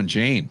average Joe and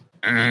Jane.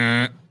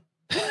 No.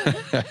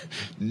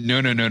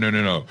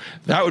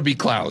 That would be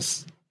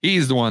Klaus.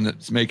 He's the one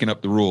that's making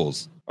up the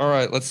rules. All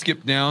right, let's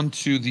skip down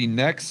to the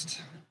next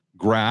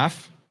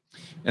graph.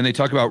 And they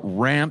talk about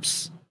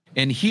ramps.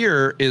 And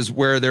here is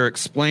where they're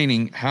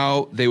explaining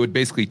how they would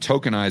basically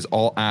tokenize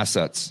all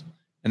assets.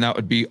 And that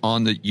would be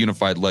on the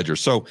unified ledger.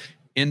 So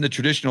in the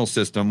traditional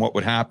system, what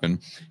would happen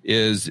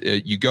is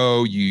you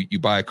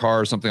buy a car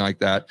or something like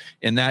that,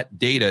 and that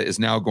data is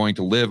now going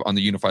to live on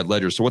the unified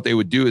ledger. So what they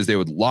would do is they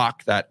would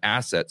lock that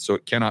asset so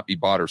it cannot be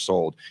bought or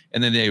sold.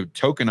 And then they would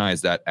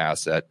tokenize that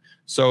asset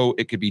so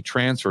it could be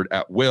transferred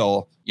at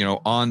will,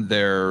 on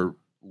their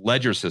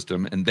ledger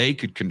system, and they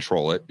could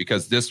control it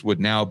because this would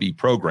now be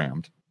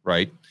programmed,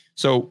 right?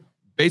 So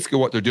basically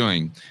what they're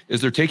doing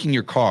is they're taking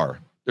your car,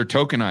 they're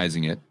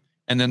tokenizing it,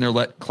 and then they're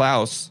let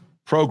Klaus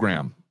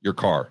program your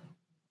car,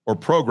 or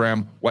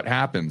program what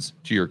happens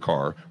to your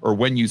car, or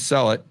when you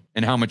sell it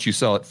and how much you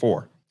sell it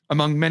for,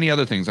 among many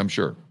other things, I'm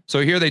sure. So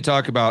here they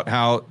talk about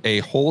how a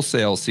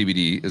wholesale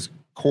CBD is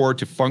core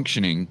to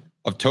functioning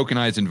of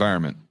tokenized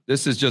environment.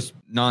 This is just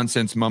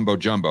nonsense mumbo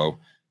jumbo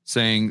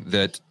saying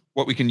that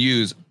what we can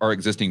use are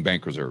existing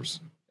bank reserves.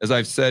 As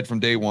I've said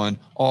from day one,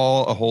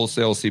 all a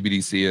wholesale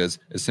CBDC is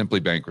simply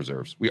bank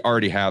reserves. We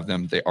already have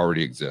them. They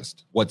already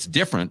exist. What's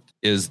different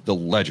is the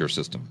ledger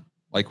system.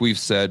 like we've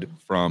said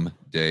from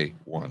day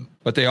one.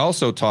 But they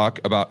also talk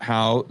about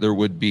how there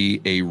would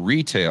be a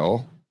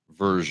retail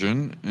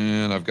version,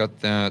 and I've got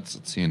that.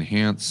 Let's see,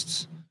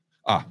 enhanced.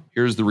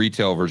 Here's the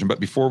retail version. But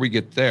before we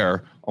get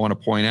there, I want to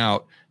point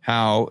out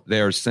how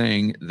they are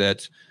saying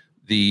that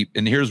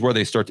and here's where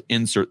they start to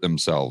insert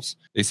themselves.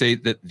 They say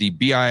that the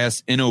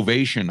BIS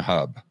Innovation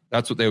Hub,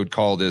 that's what they would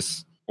call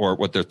this, or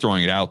what they're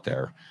throwing it out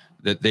there,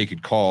 that they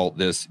could call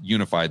this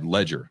unified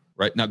ledger,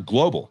 right? Now,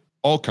 global,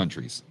 all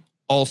countries,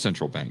 all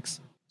central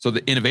banks. So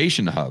the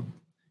Innovation Hub,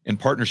 in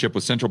partnership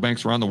with central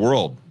banks around the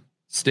world,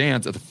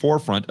 stands at the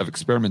forefront of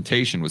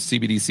experimentation with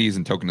CBDCs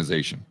and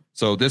tokenization.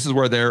 So this is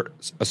where they're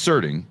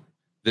asserting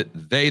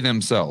that they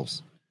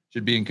themselves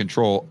should be in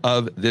control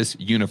of this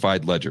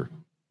unified ledger.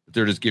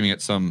 They're just giving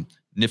it some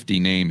nifty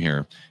name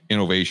here,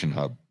 Innovation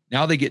Hub.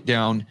 Now they get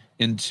down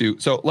into,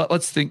 so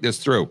let's think this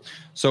through.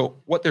 So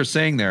what they're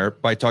saying there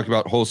by talking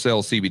about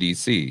wholesale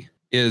CBDC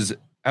is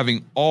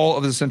having all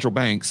of the central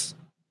banks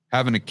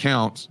have an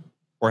account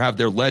or have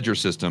their ledger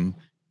system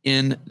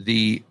in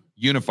the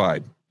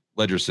unified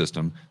ledger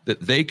system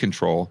that they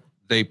control,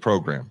 they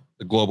program,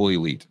 the global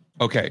elite.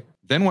 Okay,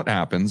 then what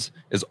happens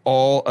is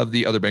all of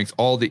the other banks,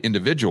 all the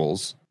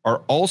individuals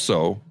are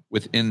also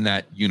within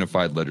that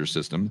unified ledger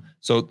system.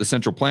 So the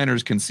central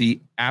planners can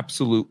see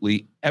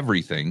absolutely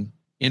everything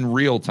in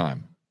real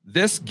time.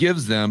 This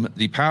gives them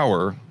the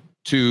power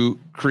to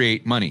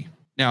create money.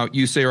 Now,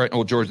 you say, right,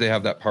 oh, George, they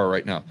have that power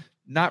right now.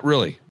 Not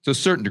really, to a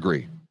certain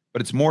degree,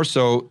 but it's more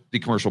so the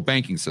commercial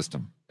banking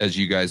system, as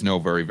you guys know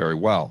very, very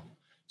well.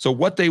 So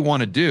what they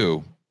want to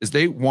do is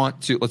they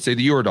want to, let's say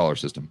the Eurodollar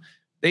system,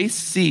 they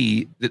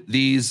see that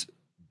these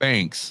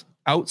banks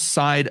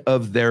outside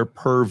of their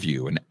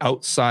purview and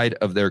outside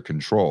of their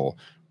control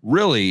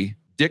really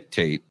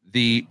dictate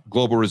the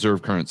global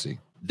reserve currency.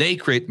 They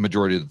create the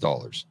majority of the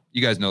dollars.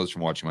 You guys know this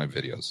from watching my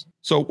videos.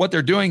 So what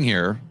they're doing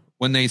here,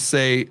 when they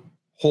say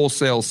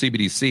wholesale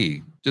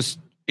CBDC, just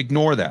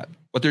ignore that.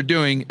 What they're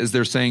doing is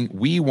they're saying,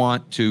 we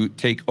want to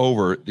take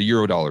over the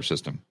Eurodollar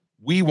system.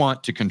 We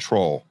want to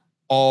control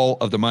all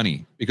of the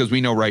money because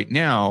we know right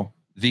now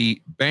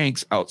the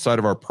banks outside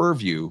of our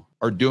purview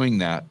are doing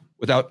that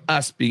without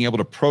us being able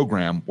to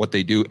program what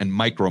they do and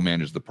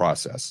micromanage the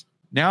process.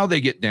 Now they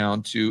get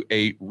down to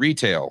a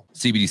retail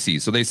CBDC.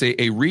 So they say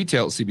a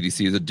retail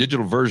CBDC is a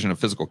digital version of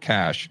physical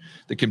cash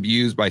that can be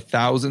used by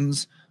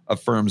thousands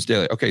of firms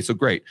daily. Okay, so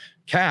great.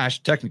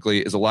 Cash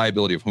technically is a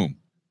liability of whom?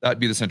 That'd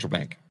be the central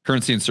bank.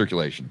 Currency in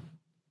circulation.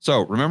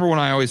 So remember when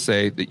I always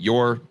say that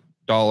your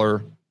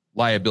dollar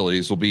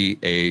liabilities will be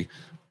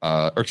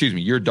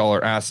your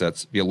dollar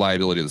assets be a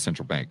liability of the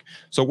central bank.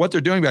 So what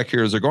they're doing back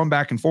here is they're going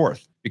back and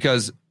forth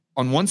because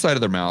on one side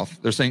of their mouth,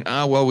 they're saying,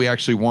 we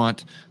actually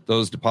want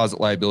those deposit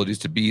liabilities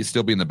to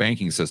still be in the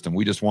banking system.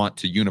 We just want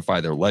to unify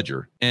their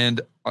ledger.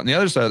 And on the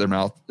other side of their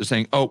mouth, they're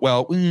saying,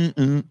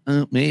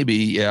 maybe,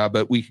 yeah,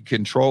 but we could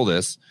control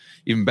this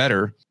even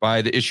better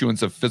by the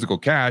issuance of physical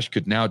cash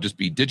could now just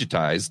be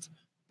digitized.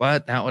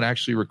 But that would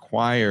actually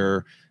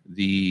require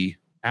the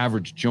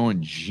average Joe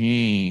and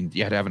Jane.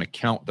 You had to have an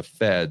account with the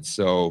Fed.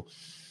 So,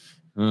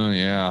 what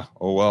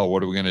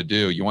are we going to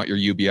do? You want your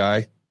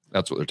UBI?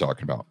 That's what they're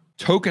talking about.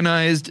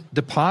 Tokenized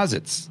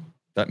deposits.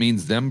 That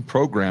means them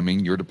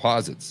programming your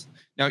deposits.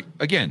 Now,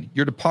 again,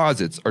 your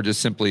deposits are just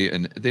simply,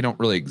 and they don't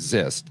really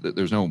exist.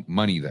 There's no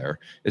money there.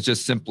 It's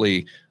just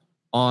simply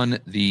on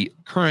the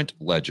current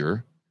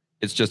ledger,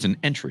 it's just an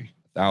entry,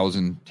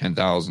 1,000,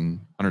 10,000,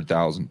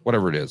 100,000,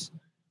 whatever it is.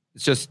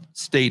 It's just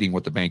stating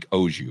what the bank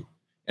owes you.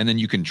 And then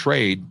you can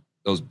trade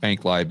those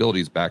bank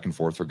liabilities back and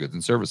forth for goods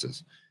and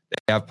services.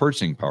 They have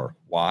purchasing power.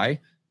 Why?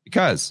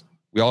 Because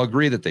we all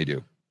agree that they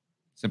do.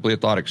 Simply a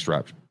thought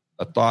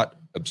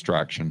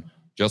abstraction,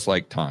 just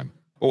like time.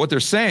 But what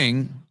they're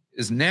saying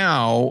is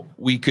now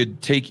we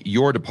could take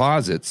your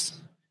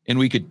deposits and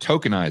we could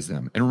tokenize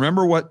them. And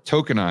remember what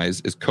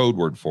tokenize is code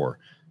word for?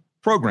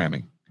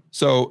 Programming.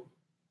 So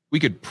we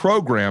could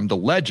program the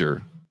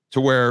ledger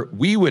to where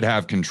we would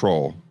have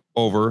control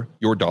over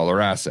your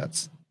dollar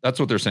assets. That's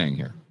what they're saying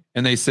here.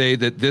 And they say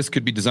that this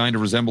could be designed to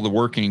resemble the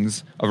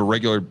workings of a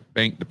regular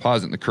bank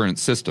deposit in the current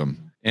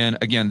system. And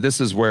again,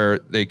 this is where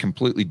they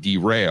completely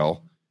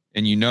derail.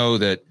 And you know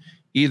that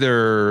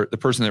either the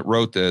person that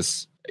wrote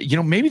this,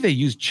 maybe they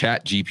used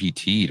Chat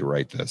GPT to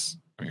write this.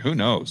 I mean, who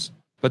knows?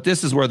 But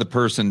this is where the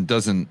person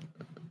doesn't,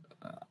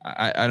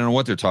 I don't know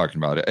what they're talking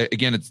about.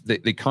 Again,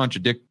 they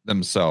contradict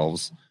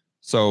themselves.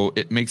 So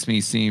it makes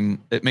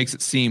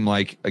it seem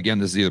like, again,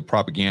 this is either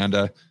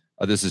propaganda.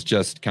 This is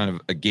just kind of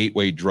a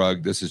gateway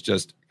drug. This is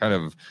just kind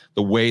of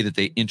the way that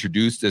they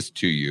introduce this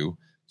to you.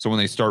 So when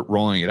they start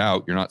rolling it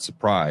out, you're not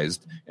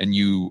surprised. And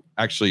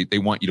they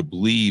want you to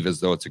believe as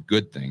though it's a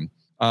good thing.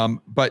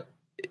 But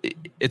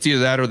it's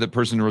either that or the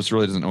person just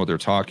really doesn't know what they're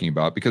talking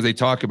about, because they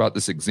talk about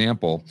this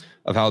example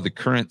of how the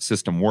current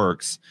system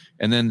works.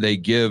 And then they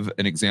give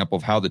an example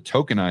of how the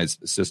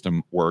tokenized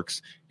system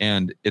works.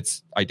 And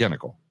it's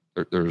identical.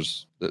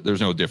 There's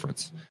no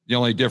difference. The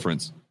only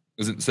difference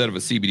is instead of a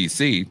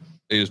CBDC,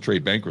 They just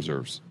trade bank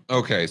reserves.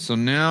 Okay, so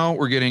now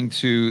we're getting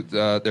to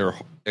their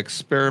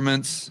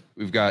experiments.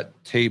 We've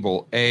got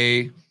table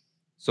A.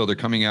 So they're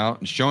coming out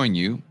and showing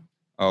you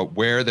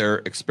where they're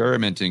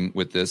experimenting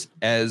with this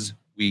as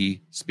we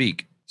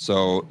speak.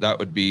 So that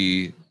would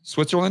be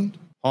Switzerland,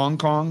 Hong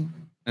Kong,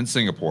 and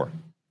Singapore.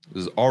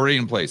 This is already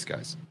in place,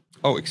 guys.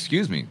 Oh,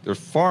 excuse me. There's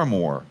far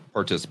more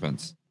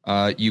participants.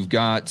 You've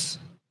got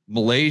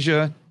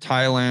Malaysia,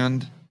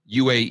 Thailand,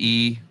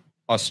 UAE,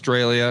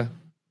 Australia,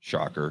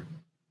 shocker,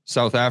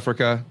 South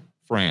Africa,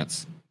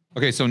 France.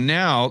 Okay, so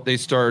now they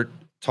start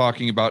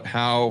talking about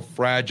how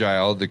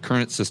fragile the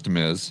current system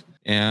is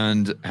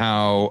and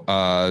how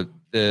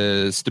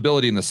the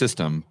stability in the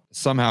system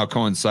somehow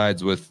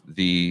coincides with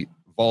the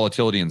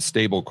volatility in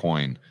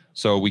stablecoin.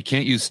 So we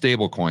can't use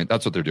stablecoin.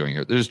 That's what they're doing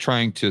here. They're just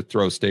trying to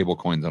throw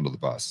stablecoins under the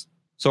bus.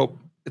 So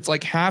it's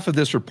like half of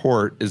this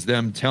report is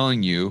them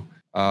telling you,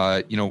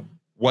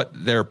 what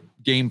their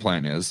game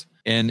plan is.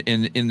 And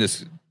in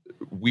this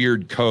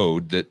weird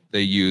code that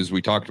they use,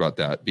 we talked about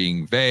that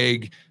being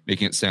vague,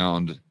 making it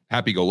sound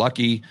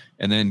happy-go-lucky,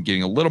 and then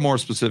getting a little more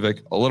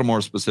specific, a lot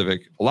more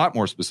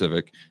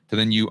specific, to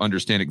then you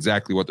understand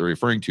exactly what they're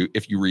referring to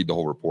if you read the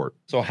whole report.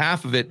 So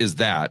half of it is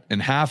that,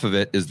 and half of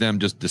it is them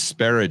just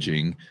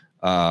disparaging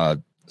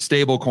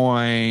stable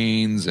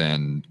coins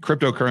and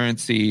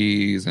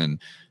cryptocurrencies and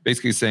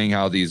basically saying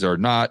how these are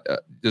not,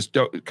 just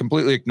don't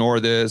completely ignore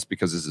this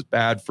because this is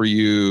bad for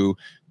you.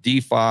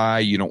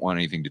 DeFi, you don't want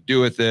anything to do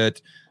with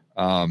it.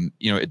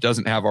 It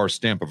doesn't have our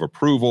stamp of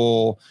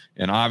approval.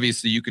 And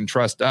obviously you can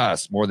trust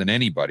us more than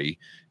anybody.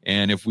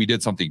 And if we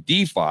did something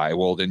DeFi,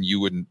 well, then you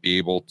wouldn't be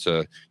able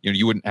to,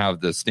 you wouldn't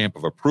have the stamp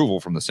of approval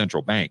from the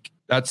central bank.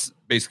 That's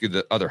basically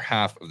the other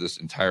half of this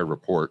entire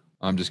report.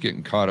 I'm just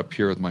getting caught up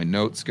here with my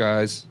notes,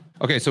 guys.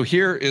 Okay, so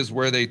here is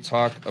where they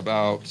talk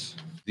about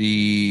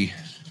the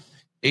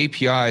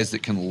APIs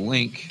that can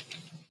link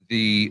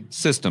the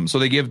system. So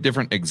they give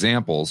different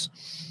examples.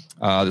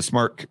 The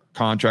smart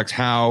contracts,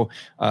 how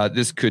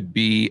this could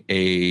be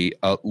a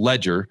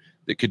ledger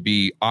that could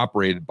be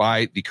operated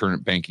by the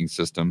current banking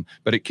system,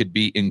 but it could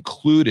be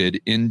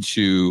included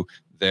into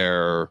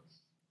their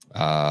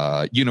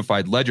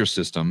unified ledger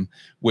system,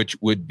 which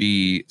would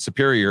be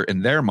superior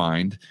in their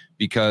mind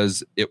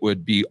because it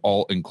would be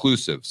all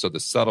inclusive. So the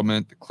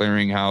settlement, the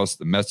clearinghouse,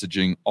 the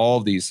messaging, all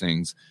of these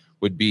things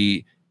would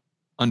be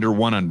under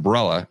one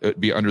umbrella. It would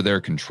be under their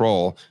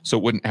control. So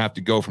it wouldn't have to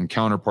go from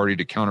counterparty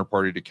to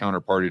counterparty to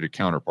counterparty to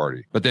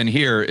counterparty. But then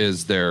here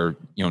is their,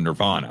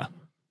 nirvana,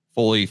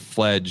 fully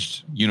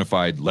fledged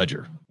unified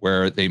ledger,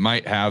 where they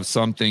might have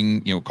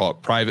something, call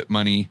it private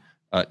money,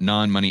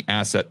 non-money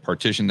asset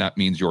partition. That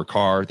means your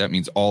car. That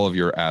means all of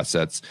your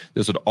assets.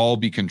 This would all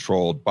be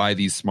controlled by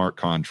these smart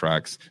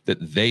contracts that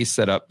they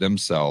set up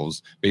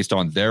themselves based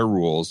on their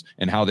rules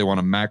and how they want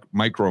to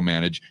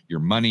micromanage your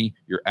money,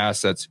 your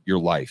assets, your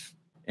life.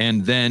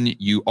 And then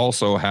you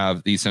also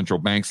have the central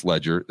bank's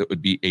ledger that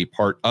would be a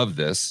part of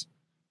this,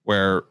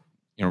 where,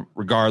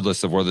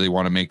 regardless of whether they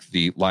want to make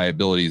the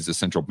liabilities the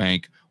central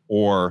bank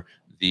or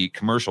the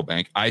commercial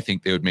bank, I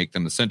think they would make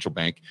them the central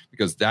bank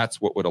because that's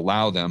what would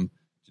allow them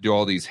to do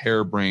all these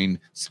harebrained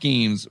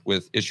schemes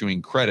with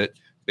issuing credit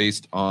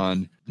based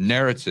on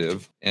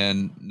narrative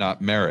and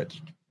not merit.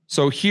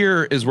 So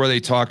here is where they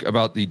talk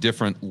about the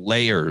different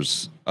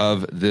layers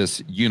of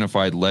this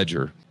unified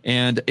ledger.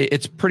 And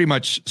it's pretty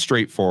much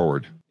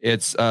straightforward.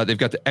 It's they've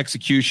got the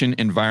execution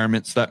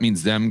environment, so that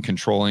means them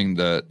controlling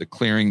the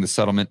clearing, the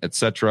settlement,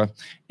 etc.,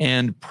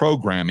 and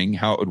programming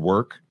how it would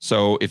work.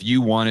 So if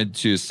you wanted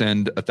to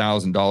send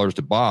 $1,000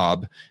 to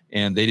Bob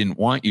and they didn't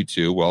want you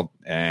to, well,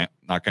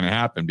 not going to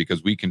happen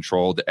because we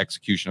control the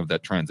execution of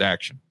that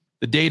transaction.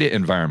 The data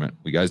environment,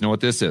 you guys know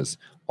what this is.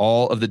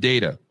 All of the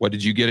data. What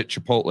did you get at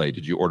Chipotle?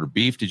 Did you order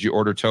beef? Did you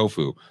order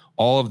tofu?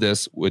 All of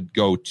this would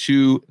go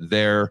to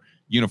their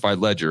unified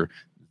ledger.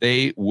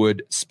 They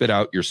would spit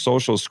out your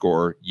social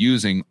score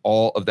using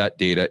all of that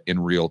data in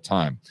real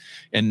time.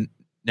 And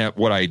now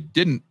what I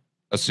didn't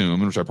assume,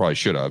 which I probably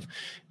should have,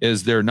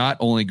 is they're not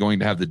only going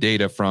to have the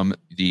data from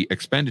the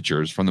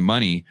expenditures, from the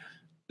money,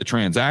 the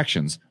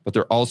transactions, but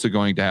they're also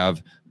going to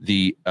have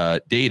the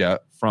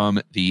data from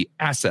the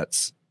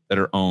assets that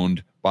are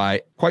owned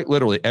by quite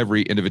literally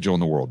every individual in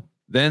the world.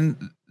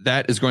 Then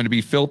that is going to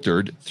be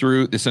filtered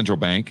through the central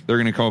bank. They're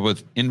going to come up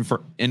with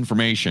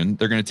information.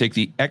 They're going to take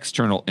the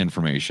external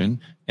information,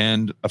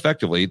 and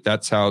effectively,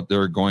 that's how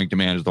they're going to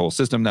manage the whole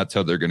system. That's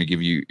how they're going to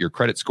give you your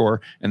credit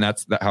score, and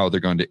that's how they're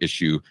going to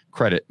issue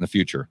credit in the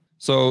future.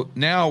 So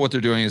now what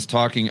they're doing is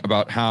talking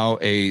about how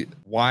a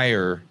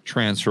wire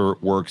transfer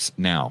works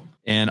now.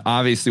 And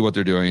obviously what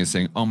they're doing is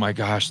saying, oh my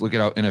gosh, look at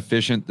how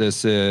inefficient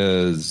this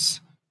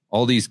is.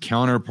 All these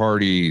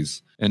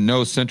counterparties and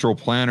no central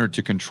planner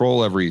to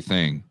control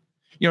everything.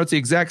 It's the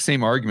exact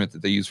same argument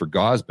that they use for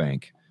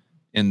Gazbank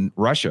in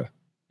Russia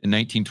in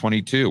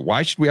 1922.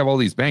 Why should we have all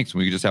these banks when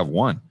we could just have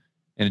one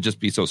and it just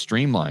be so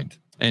streamlined?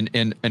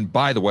 And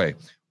by the way,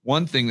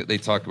 one thing that they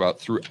talk about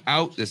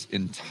throughout this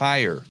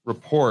entire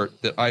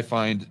report that I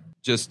find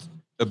just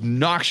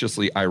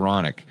obnoxiously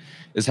ironic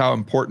is how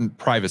important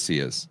privacy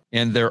is.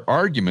 And their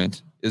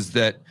argument is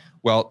that,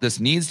 well, this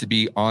needs to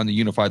be on the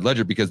unified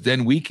ledger because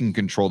then we can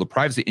control the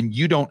privacy and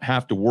you don't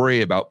have to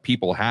worry about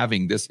people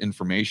having this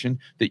information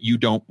that you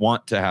don't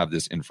want to have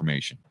this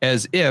information,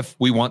 as if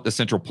we want the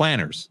central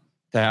planners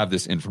to have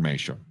this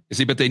information. You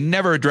see, but they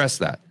never address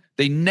that.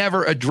 They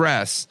never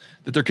address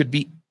that there could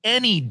be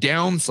any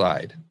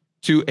downside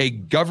to a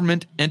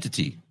government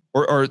entity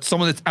or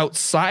someone that's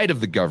outside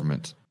of the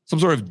government, some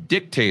sort of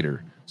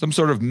dictator, some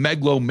sort of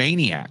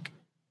megalomaniac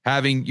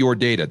having your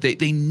data.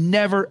 They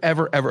never,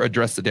 ever, ever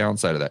address the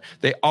downside of that.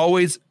 They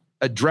always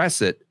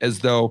address it as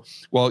though,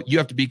 well, you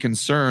have to be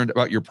concerned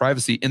about your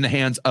privacy in the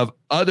hands of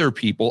other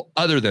people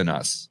other than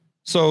us.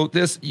 So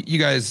this, you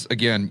guys,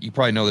 again, you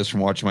probably know this from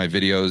watching my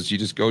videos. You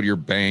just go to your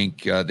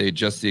bank, they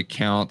adjust the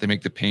account, they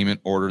make the payment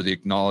order, the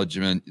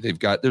acknowledgement.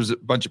 There's a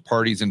bunch of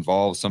parties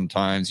involved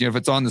sometimes. If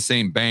it's on the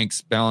same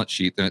bank's balance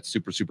sheet, then it's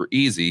super, super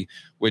easy,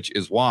 which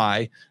is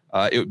why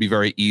it would be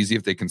very easy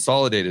if they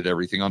consolidated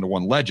everything onto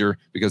one ledger,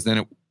 because then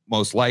it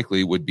most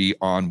likely would be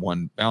on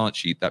one balance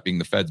sheet, that being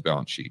the Fed's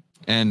balance sheet.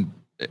 And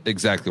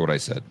exactly what I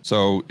said.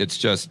 So it's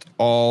just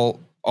all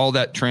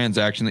that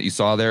transaction that you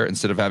saw there,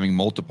 instead of having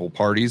multiple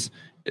parties,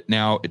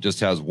 now it just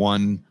has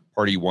one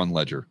party, one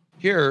ledger.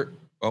 Here,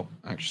 oh,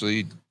 actually,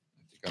 I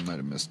think I might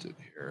have missed it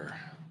here.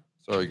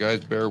 Sorry,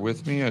 guys, bear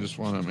with me. I just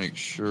want to make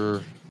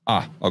sure.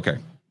 Okay.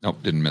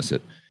 Nope, didn't miss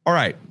it. All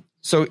right.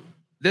 So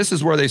this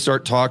is where they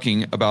start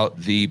talking about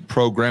the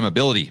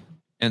programmability.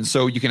 And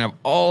so you can have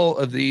all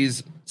of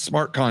these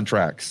smart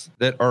contracts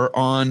that are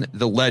on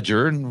the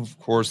ledger. And of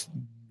course,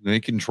 they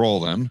control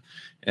them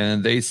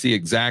and they see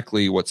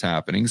exactly what's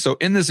happening. So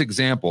in this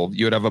example,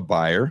 you would have a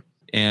buyer.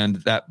 And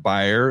that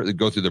buyer would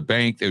go through their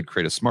bank, they would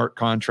create a smart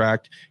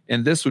contract,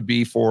 and this would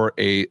be for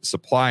a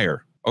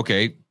supplier.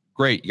 Okay,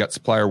 great. You got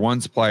supplier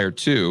 1, supplier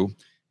 2,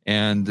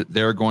 and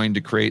they're going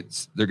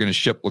to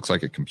ship, looks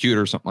like a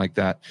computer, something like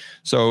that.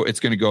 So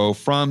it's going to go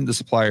from the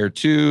supplier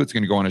 2, it's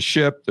going to go on a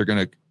ship, they're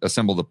going to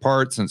assemble the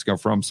parts, and it's going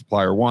from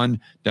supplier 1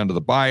 down to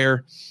the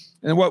buyer.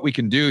 And what we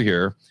can do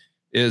here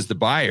is the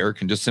buyer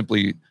can just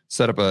simply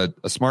set up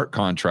a smart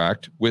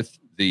contract with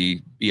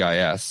the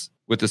BIS,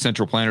 with the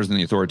central planners and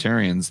the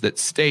authoritarians, that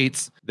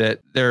states that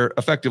they're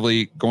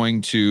effectively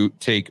going to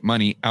take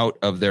money out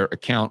of their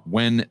account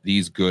when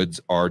these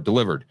goods are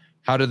delivered.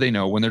 How do they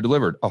know when they're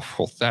delivered? Oh,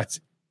 well, that's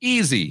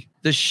easy.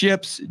 The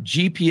ship's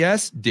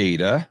GPS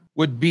data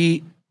would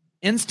be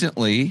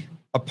instantly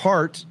a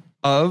part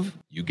of,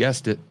 you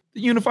guessed it, the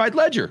unified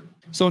ledger.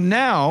 So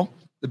now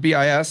the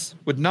BIS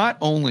would not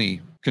only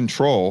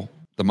control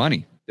the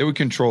money, they would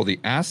control the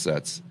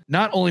assets.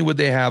 Not only would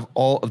they have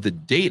all of the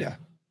data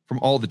from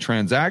all the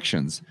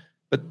transactions,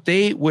 but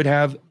they would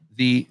have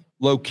the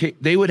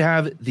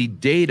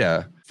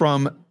data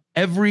from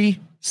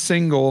every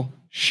single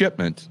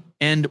shipment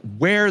and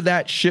where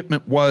that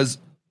shipment was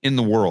in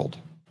the world.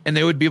 And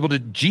they would be able to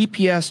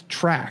GPS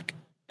track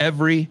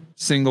every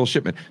single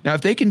shipment. Now,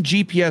 if they can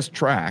GPS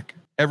track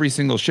every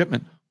single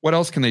shipment, what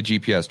else can they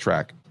GPS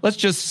track? Let's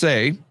just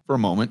say for a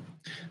moment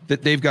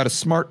that they've got a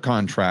smart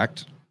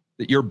contract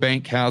that your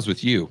bank has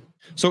with you.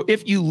 So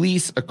if you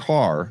lease a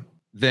car,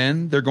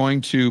 then they're going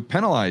to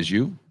penalize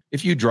you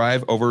if you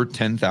drive over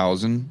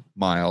 10,000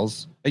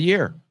 miles a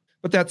year.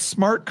 But that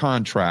smart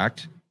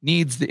contract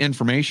needs the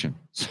information.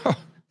 So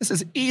this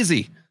is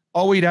easy.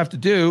 All we'd have to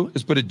do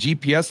is put a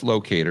GPS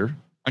locator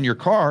on your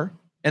car,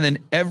 and then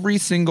every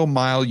single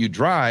mile you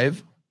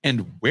drive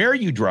and where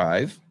you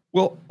drive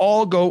will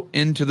all go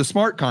into the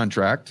smart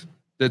contract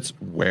that's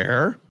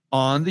where?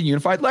 On the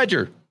unified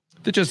ledger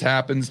that just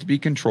happens to be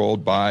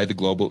controlled by the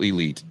global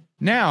elite.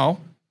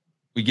 Now,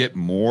 we get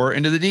more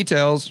into the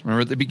details.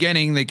 Remember at the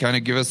beginning, they kind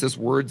of give us this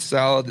word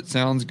salad that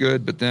sounds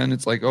good, but then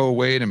it's like, oh,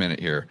 wait a minute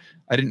here.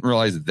 I didn't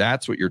realize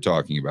that's what you're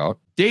talking about.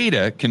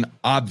 Data can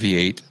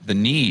obviate the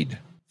need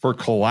for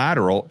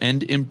collateral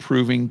and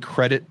improving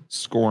credit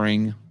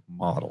scoring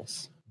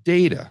models.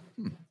 Data.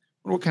 I wonder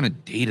what kind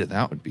of data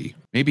that would be.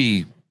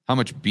 Maybe how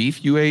much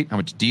beef you ate, how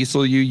much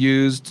diesel you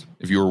used,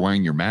 if you were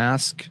wearing your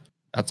mask.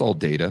 That's all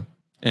data.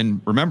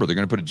 And remember, they're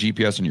going to put a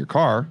GPS in your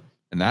car,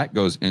 and that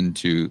goes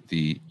into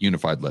the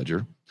unified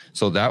ledger.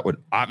 So that would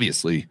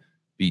obviously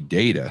be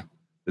data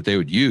that they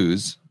would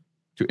use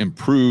to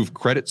improve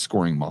credit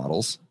scoring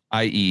models,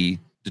 i.e.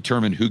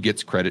 determine who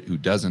gets credit, who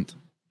doesn't,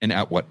 and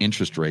at what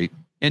interest rate.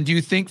 And do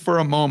you think for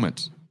a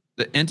moment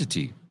the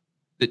entity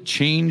that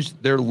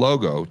changed their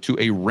logo to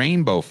a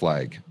rainbow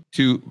flag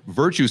to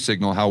virtue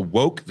signal how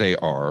woke they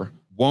are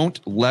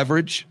won't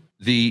leverage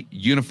the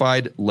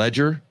unified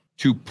ledger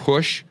to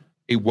push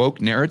a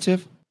woke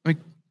narrative? I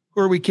mean,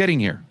 who are we kidding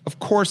here? Of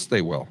course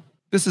they will.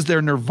 This is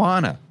their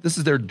nirvana. This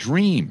is their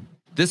dream.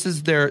 This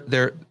is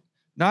their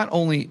not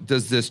only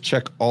does this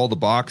check all the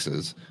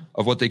boxes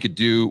of what they could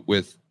do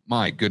with,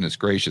 my goodness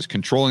gracious,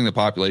 controlling the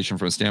population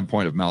from a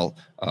standpoint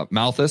of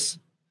Malthus,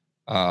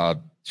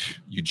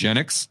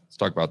 eugenics, let's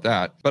talk about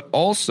that, but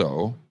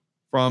also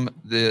from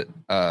the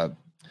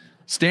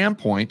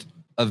standpoint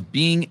of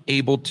being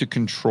able to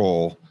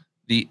control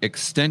the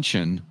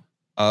extension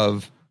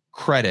of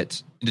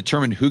credit and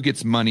determine who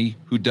gets money,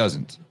 who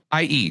doesn't,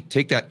 i.e.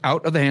 take that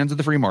out of the hands of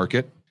the free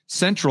market,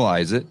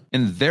 centralize it,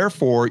 and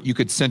therefore you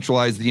could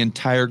centralize the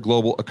entire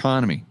global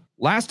economy.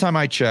 Last time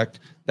I checked,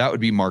 that would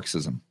be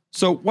Marxism.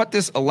 So what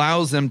this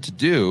allows them to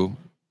do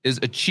is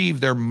achieve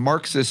their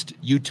Marxist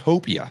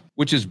utopia,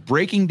 which is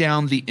breaking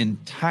down the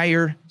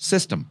entire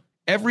system.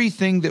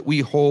 Everything that we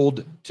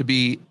hold to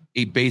be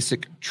a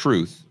basic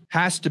truth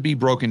has to be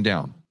broken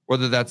down,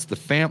 whether that's the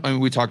family. I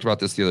mean, we talked about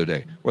this the other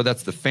day, whether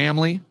that's the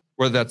family,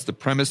 whether that's the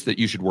premise that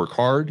you should work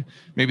hard.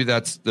 Maybe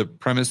that's the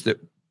premise that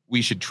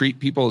we should treat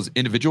people as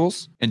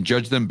individuals and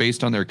judge them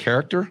based on their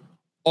character.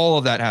 All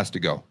of that has to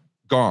go.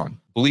 Gone.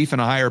 Belief in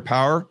a higher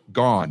power,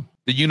 gone.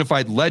 The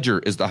unified ledger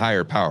is the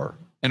higher power.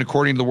 And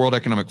according to the World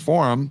Economic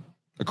Forum,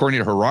 according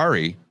to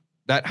Harari,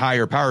 that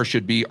higher power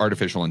should be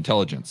artificial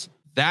intelligence.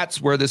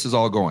 That's where this is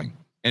all going.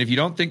 And if you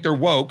don't think they're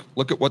woke,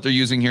 look at what they're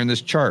using here in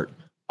this chart.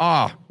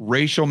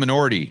 Racial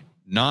minority,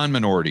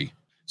 non-minority.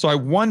 So I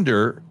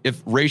wonder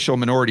if racial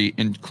minority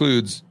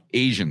includes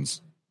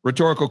Asians.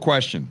 Rhetorical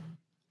question.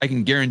 I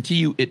can guarantee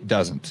you it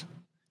doesn't.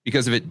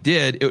 Because if it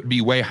did, it would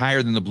be way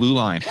higher than the blue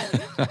line.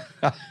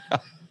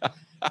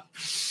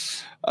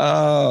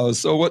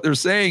 So what they're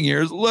saying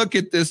here is, look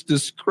at this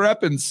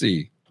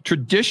discrepancy.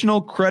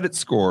 Traditional credit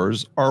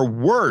scores are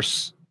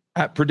worse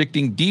at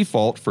predicting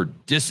default for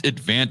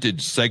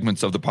disadvantaged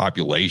segments of the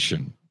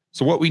population.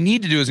 So what we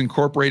need to do is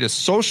incorporate a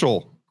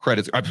social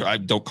credit. I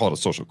don't call it a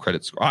social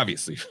credit score.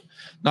 Obviously,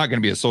 not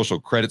going to be a social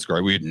credit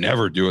score. We would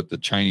never do what the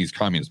Chinese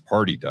Communist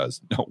Party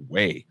does. No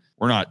way.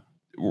 We're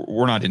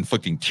not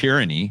inflicting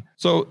tyranny.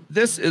 So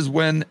this is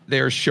when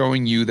they're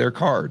showing you their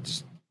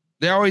cards.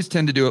 They always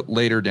tend to do it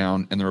later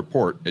down in the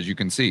report, as you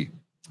can see.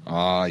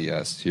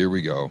 Yes, here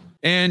we go.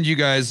 And you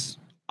guys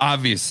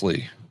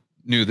obviously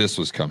knew this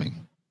was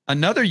coming.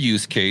 Another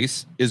use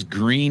case is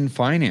green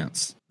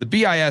finance. The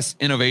BIS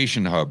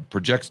Innovation Hub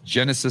Project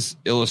Genesis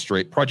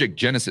illustrates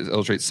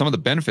some of the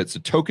benefits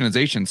of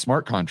tokenization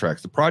smart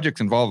contracts. The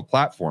projects involve a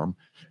platform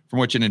from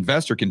which an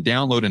investor can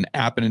download an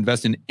app and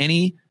invest in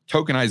any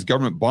tokenized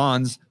government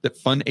bonds that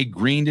fund a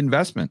green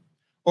investment.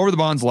 Over the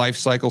bond's life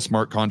cycle,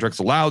 smart contracts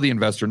allow the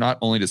investor not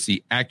only to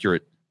see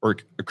accurate or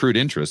accrued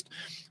interest,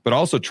 but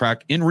also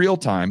track in real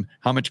time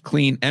how much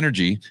clean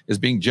energy is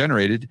being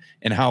generated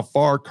and how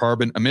far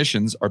carbon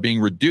emissions are being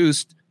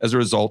reduced as a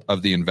result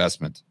of the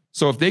investment.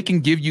 So if they can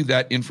give you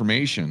that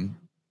information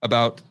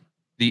about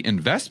the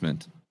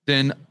investment,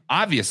 then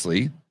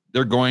obviously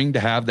they're going to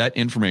have that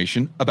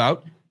information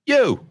about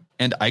you.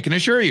 And I can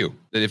assure you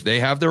that if they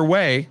have their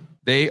way,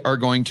 they are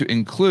going to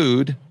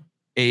include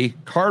a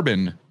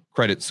carbon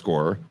credit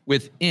score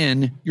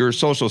within your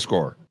social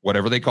score,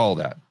 whatever they call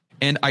that.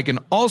 And I can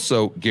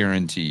also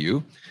guarantee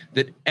you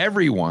that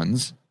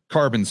everyone's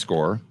carbon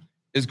score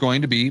is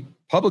going to be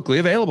publicly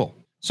available.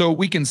 So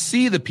we can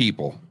see the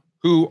people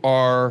who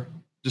are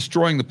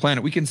destroying the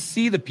planet. We can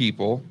see the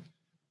people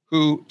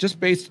who, just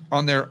based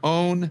on their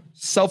own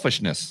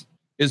selfishness,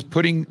 is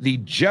putting the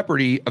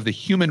jeopardy of the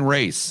human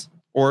race,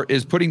 or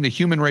is putting the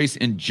human race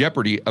in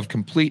jeopardy of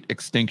complete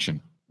extinction.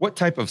 What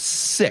type of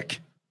sick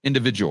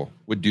individual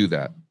would do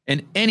that?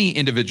 And any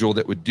individual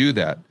that would do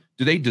that,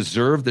 do they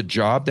deserve the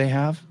job they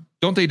have?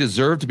 Don't they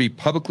deserve to be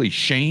publicly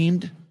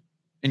shamed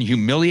and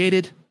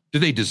humiliated? Do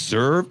they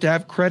deserve to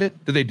have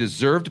credit? Do they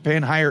deserve to pay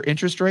a higher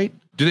interest rate?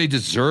 Do they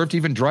deserve to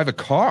even drive a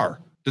car?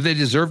 Do they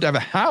deserve to have a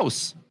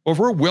house? Well, if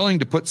we're willing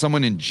to put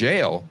someone in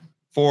jail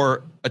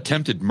for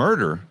attempted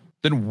murder,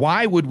 then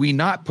why would we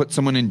not put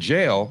someone in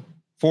jail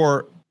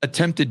for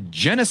attempted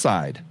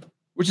genocide,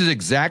 which is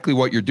exactly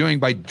what you're doing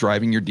by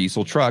driving your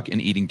diesel truck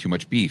and eating too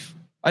much beef?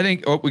 I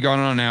think, we got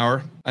on an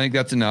hour. I think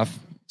that's enough.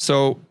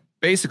 So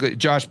basically,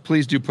 Josh,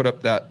 please do put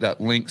up that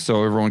link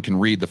so everyone can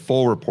read the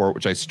full report,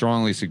 which I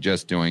strongly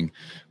suggest doing.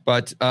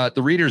 But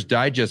the Reader's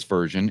Digest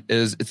version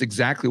it's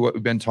exactly what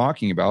we've been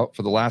talking about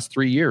for the last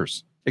 3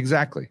 years.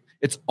 Exactly.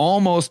 It's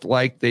almost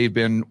like they've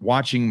been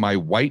watching my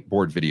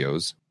whiteboard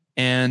videos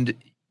and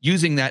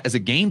using that as a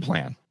game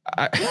plan.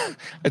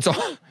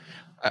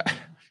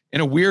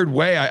 In a weird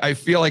way, I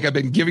feel like I've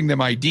been giving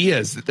them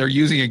ideas that they're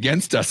using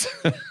against us.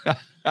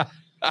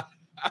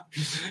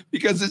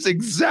 Because it's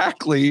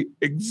exactly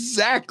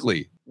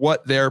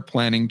what they're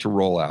planning to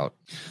roll out.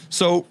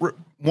 So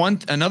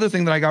another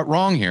thing that I got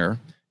wrong here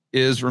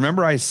is,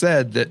 remember I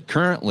said that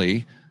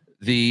currently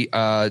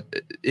it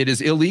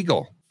is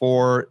illegal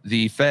for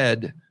the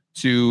Fed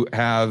to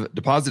have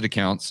deposit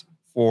accounts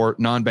for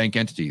non-bank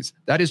entities.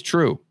 That is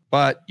true,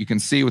 but you can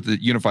see with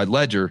the unified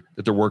ledger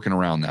that they're working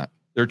around that.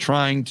 They're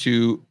trying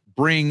to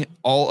bring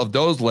all of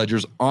those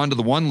ledgers onto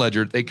the one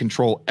ledger. They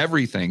control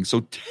everything.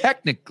 So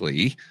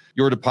technically,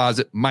 your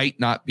deposit might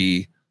not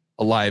be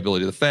a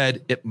liability of the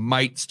Fed. It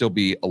might still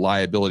be a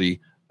liability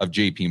of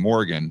JP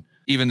Morgan,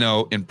 even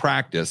though in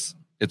practice,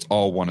 it's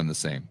all one and the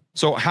same.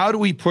 So how do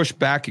we push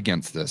back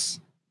against this?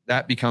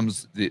 That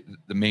becomes the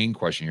main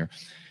question here.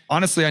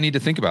 Honestly, I need to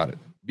think about it,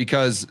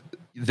 because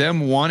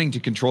them wanting to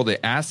control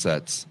the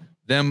assets,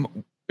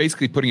 them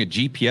basically putting a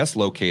GPS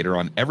locator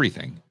on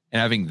everything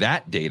and having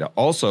that data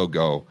also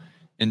go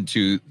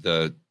into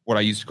what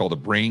I used to call the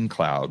brain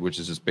cloud, which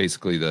is just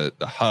basically the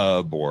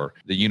hub or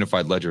the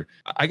unified ledger.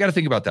 I got to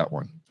think about that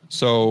one.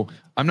 So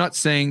I'm not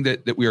saying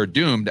that we are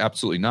doomed.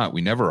 Absolutely not.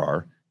 We never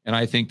are. And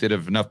I think that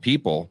if enough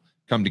people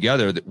come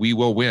together, that we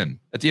will win.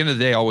 At the end of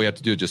the day, all we have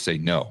to do is just say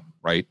no,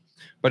 right?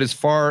 But as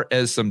far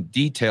as some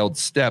detailed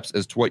steps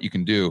as to what you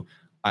can do,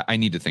 I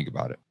need to think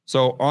about it.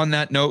 So on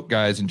that note,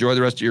 guys, enjoy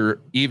the rest of your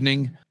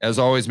evening. As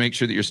always, make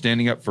sure that you're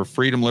standing up for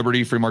freedom,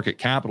 liberty, free market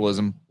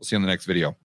capitalism. We'll see you on the next video.